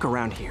truck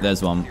around here.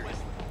 There's one.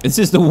 It's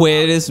just the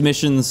weirdest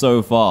mission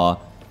so far.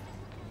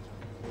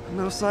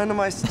 No sign of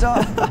my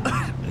stuff.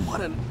 What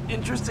an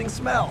interesting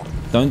smell.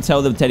 Don't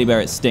tell the teddy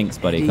bear it stinks,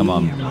 buddy. Come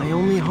on. You're my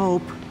only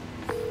hope.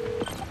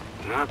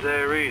 Not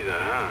there either,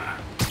 huh?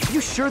 You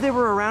sure they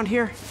were around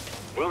here?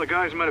 Well, the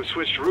guys might have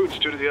switched routes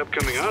due to the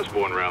upcoming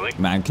Osborn rally.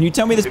 Man, can you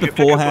tell me this If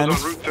beforehand? your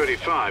pickup was on Route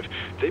 35,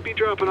 they'd be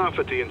dropping off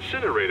at the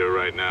incinerator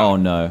right now. Oh,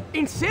 no.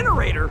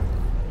 Incinerator?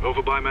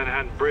 Over by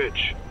Manhattan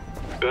Bridge.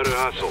 Better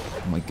hustle.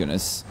 Oh, my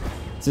goodness.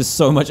 This is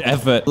so much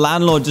effort.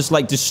 Landlord just,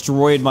 like,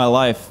 destroyed my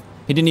life.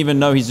 He didn't even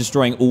know he's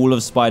destroying all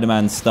of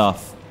Spider-Man's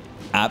stuff.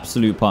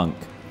 Absolute punk.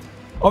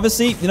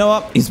 Obviously, you know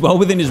what? He's well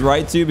within his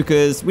right to,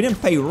 because we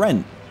didn't pay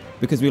rent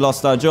because we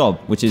lost our job,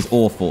 which is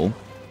awful.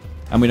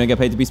 And we don't get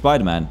paid to be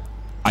Spider-Man.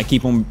 I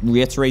keep on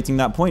reiterating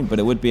that point, but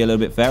it would be a little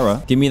bit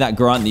fairer. Give me that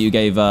grant that you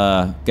gave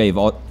Otto.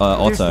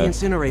 There's the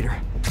incinerator.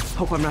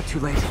 Hope I'm not too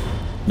late.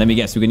 Let me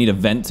guess. We're going to need a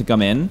vent to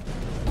come in.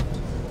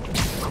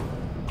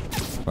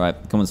 All right.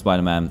 Come on,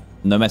 Spider-Man.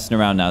 No messing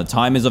around now.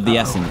 Time is of the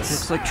essence.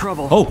 Looks like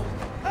trouble. Oh.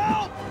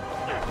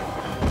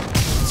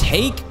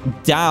 Take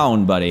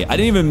down, buddy. I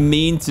didn't even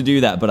mean to do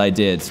that, but I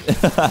did.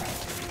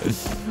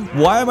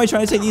 Why am I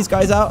trying to take these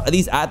guys out? Are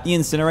these at the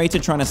incinerator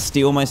trying to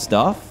steal my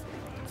stuff?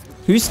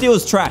 Who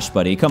steals trash,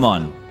 buddy? Come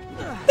on.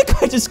 The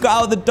guy just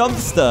got out of the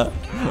dumpster.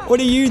 What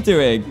are you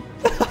doing?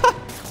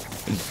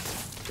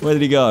 Where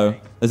did he go?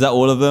 Is that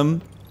all of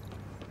them?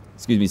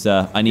 Excuse me,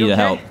 sir. I need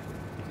help.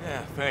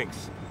 Yeah,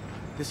 thanks.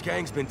 This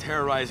gang's been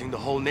terrorizing the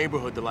whole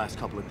neighborhood the last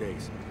couple of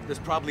days. There's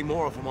probably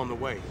more of them on the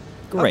way.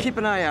 Great. I'll keep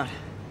an eye out.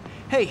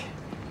 Hey,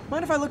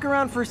 mind if I look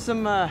around for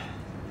some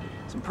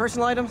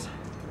personal items?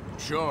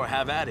 Sure,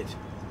 have at it.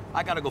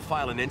 I gotta go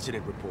file an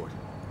incident report.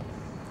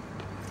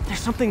 There's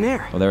something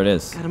there. Oh, there it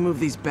is. Gotta move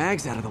these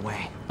bags out of the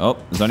way. Oh,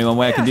 there's only one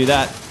way I can do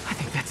that. I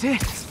think that's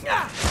it.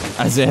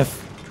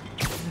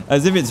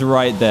 As if it's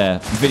right there.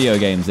 Video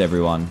games,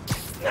 everyone.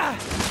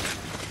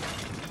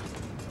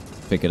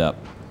 Pick it up.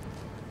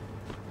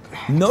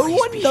 No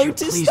one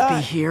noticed that.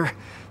 Please be here.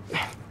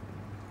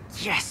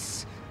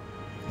 Yes.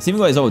 It's even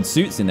got his old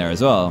suits in there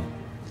as well.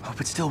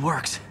 Hope it still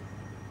works.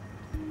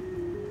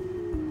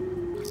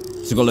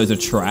 It's got loads of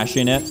trash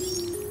in it.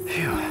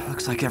 Phew,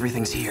 looks like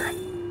everything's here.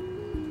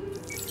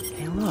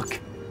 Hey, look.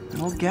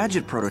 An old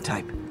gadget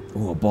prototype.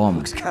 Oh, a bomb.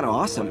 Looks kind of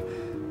awesome.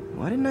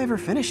 Why didn't I ever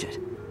finish it?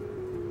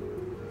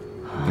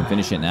 You can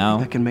finish it now.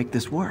 I can make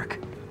this work.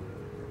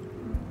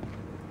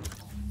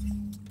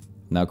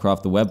 Now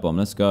craft the web bomb.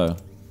 Let's go.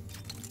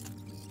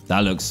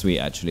 That looks sweet,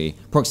 actually.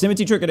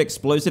 Proximity triggered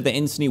explosive that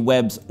instantly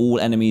webs all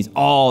enemies.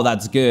 Oh,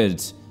 that's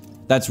good.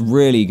 That's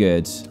really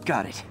good.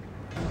 Got it.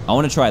 I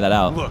want to try that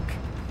out. Look,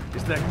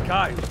 it's that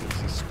guy who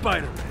thinks he's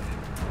Spider-Man.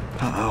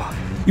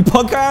 Uh-oh. You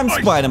punk, I'm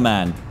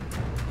Spider-Man.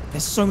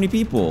 There's so many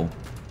people.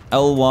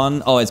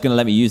 L1. Oh, it's going to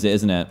let me use it,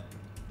 isn't it?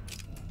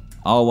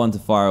 R1 to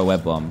fire a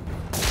web bomb.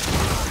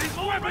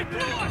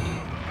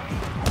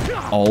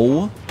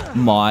 Oh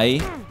my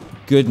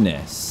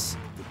goodness.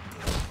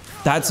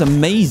 That's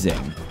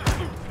amazing.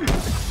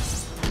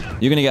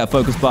 You're going to get a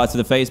focus bar to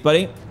the face,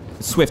 buddy.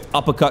 Swift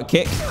uppercut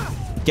kick.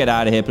 Get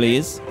out of here,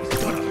 please.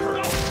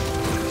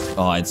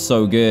 Oh, it's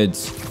so good.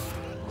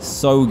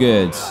 So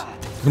good.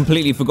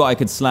 Completely forgot I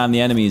could slam the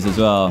enemies as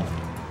well.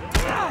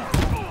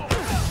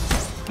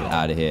 Get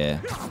out of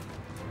here.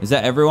 Is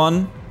that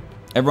everyone?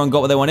 Everyone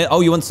got what they wanted?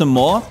 Oh, you want some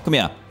more? Come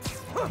here.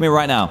 Come here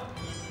right now.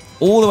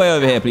 All the way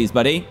over here, please,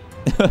 buddy.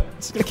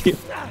 Just gonna keep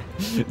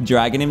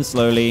dragging him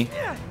slowly.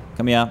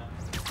 Come here.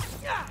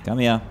 Come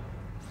here.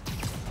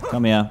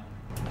 Come here.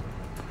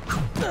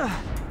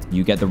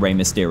 You get the Rey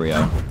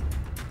Mysterio.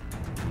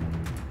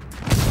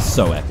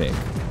 So epic.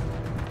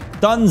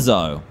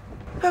 Dunzo.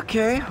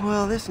 Okay,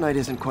 well, this night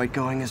isn't quite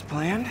going as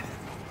planned.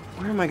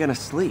 Where am I gonna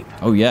sleep?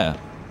 Oh, yeah.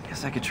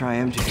 Guess I could try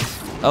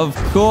MJ's. Of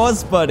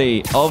course,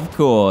 buddy. Of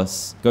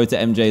course. Go to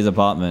MJ's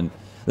apartment.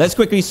 Let's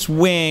quickly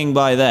swing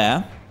by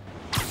there.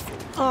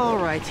 All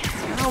right.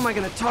 How am I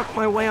gonna talk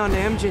my way onto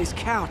MJ's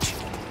couch?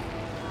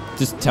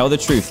 Just tell the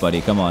truth,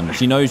 buddy. Come on.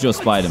 She knows you're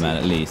Spider-Man,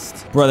 at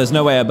least. Bro, there's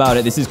no way about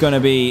it. This is gonna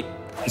be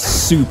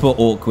super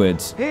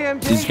awkward. Hey,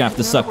 MJ. You're just gonna have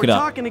to suck it up.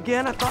 We're talking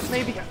again. I thought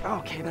maybe...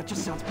 Okay, that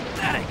just sounds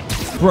pathetic.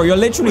 Bro, you're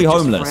literally We're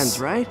just homeless. friends,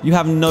 right? You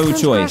have no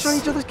Friends choice. crash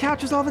on each other's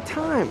couches all the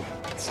time.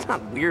 It's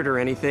not weird or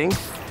anything.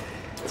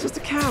 It's just a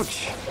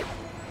couch.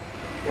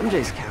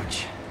 MJ's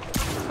couch.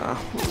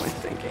 What am I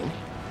thinking?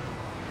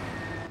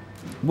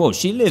 Whoa,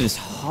 she lives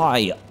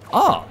high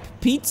up.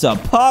 Pizza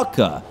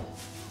Parker.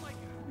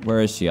 Where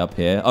is she? Up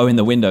here? Oh, in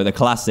the window. The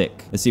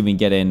classic. Let's see if we can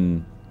get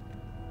in.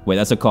 Wait,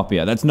 that's a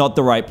copier. That's not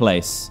the right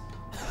place.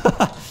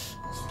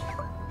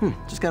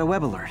 Just got a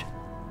web alert.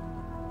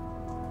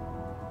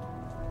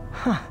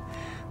 Huh.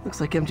 Looks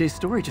like MJ's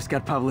story just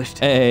got published.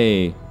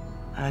 Hey.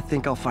 I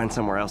think I'll find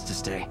somewhere else to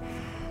stay.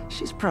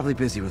 She's probably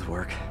busy with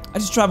work. I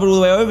just traveled all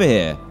the way over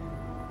here.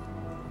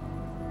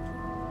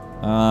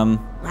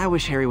 I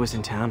wish Harry was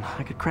in town.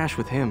 I could crash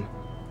with him.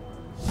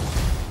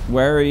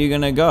 Where are you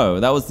gonna go?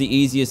 That was the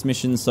easiest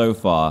mission so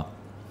far.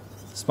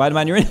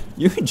 Spider-Man,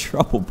 you're in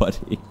trouble,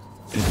 buddy.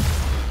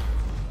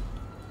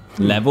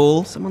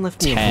 Level Someone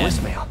left 10. me a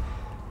voicemail.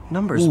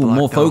 Numbers Ooh, blocked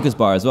more off. focus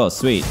bar as well.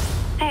 Sweet.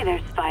 Hey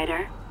there,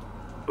 Spider.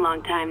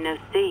 Long time no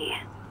see.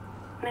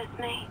 Miss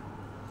me?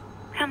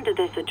 Come to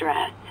this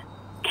address.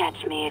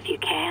 Catch me if you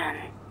can.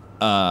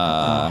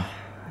 I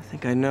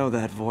think I know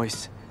that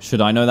voice.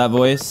 Should I know that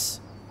voice?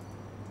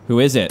 Who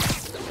is it?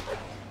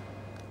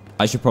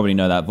 I should probably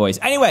know that voice.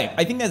 Anyway,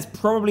 I think that's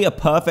probably a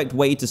perfect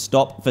way to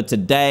stop for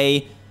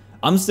today.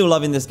 I'm still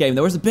loving this game.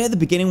 There was a bit at the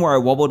beginning where I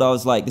wobbled. I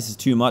was like, this is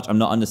too much. I'm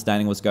not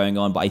understanding what's going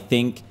on. But I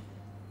think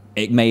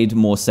it made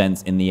more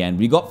sense in the end.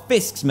 We got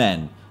Fisk's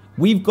men.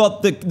 We've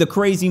got the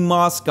crazy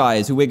mask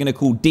guys who we're going to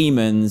call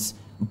demons,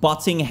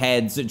 butting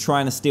heads,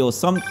 trying to steal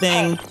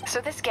something. Hey, so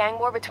this gang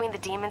war between the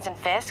demons and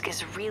Fisk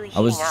is really heating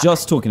I was up.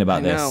 just talking about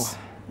I know. this.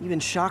 Even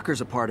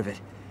Shocker's a part of it.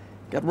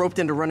 Got roped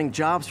into running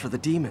jobs for the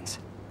demons.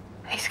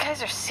 These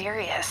guys are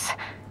serious.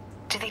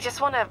 Do they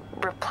just want to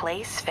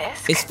replace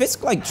Fisk? Is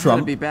Fisk like That'd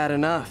Trump? be bad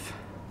enough.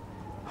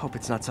 Hope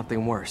it's not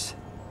something worse.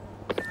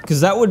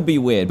 Because that would be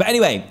weird. But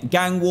anyway,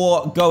 gang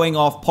war going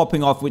off,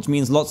 popping off, which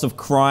means lots of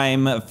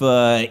crime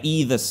for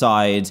either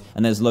side.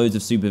 And there's loads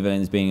of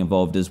supervillains being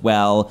involved as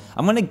well.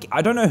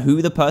 I don't know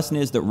who the person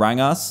is that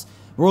rang us.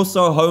 We're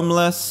also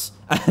homeless.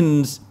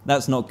 And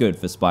that's not good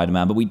for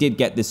Spider-Man. But we did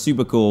get this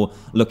super cool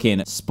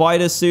looking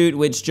spider suit,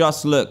 which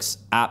just looks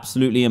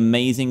absolutely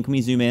amazing. Can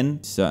we zoom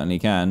in? Certainly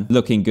can.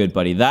 Looking good,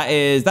 buddy.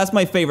 That's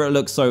my favorite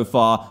look so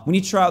far. We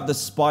need to try out the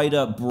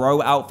Spider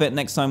Bro outfit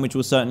next time, which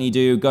we'll certainly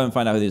do. Go and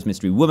find out who this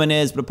mystery woman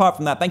is. But apart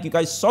from that, thank you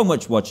guys so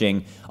much for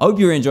watching. I hope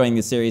you're enjoying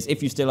this series.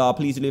 If you still are,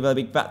 please leave a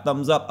big fat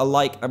thumbs up, a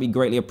like. That'd be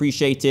greatly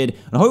appreciated.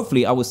 And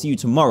hopefully I will see you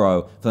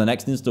tomorrow for the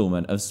next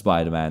installment of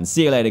Spider-Man.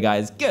 See you later,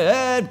 guys.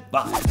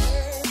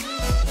 Goodbye.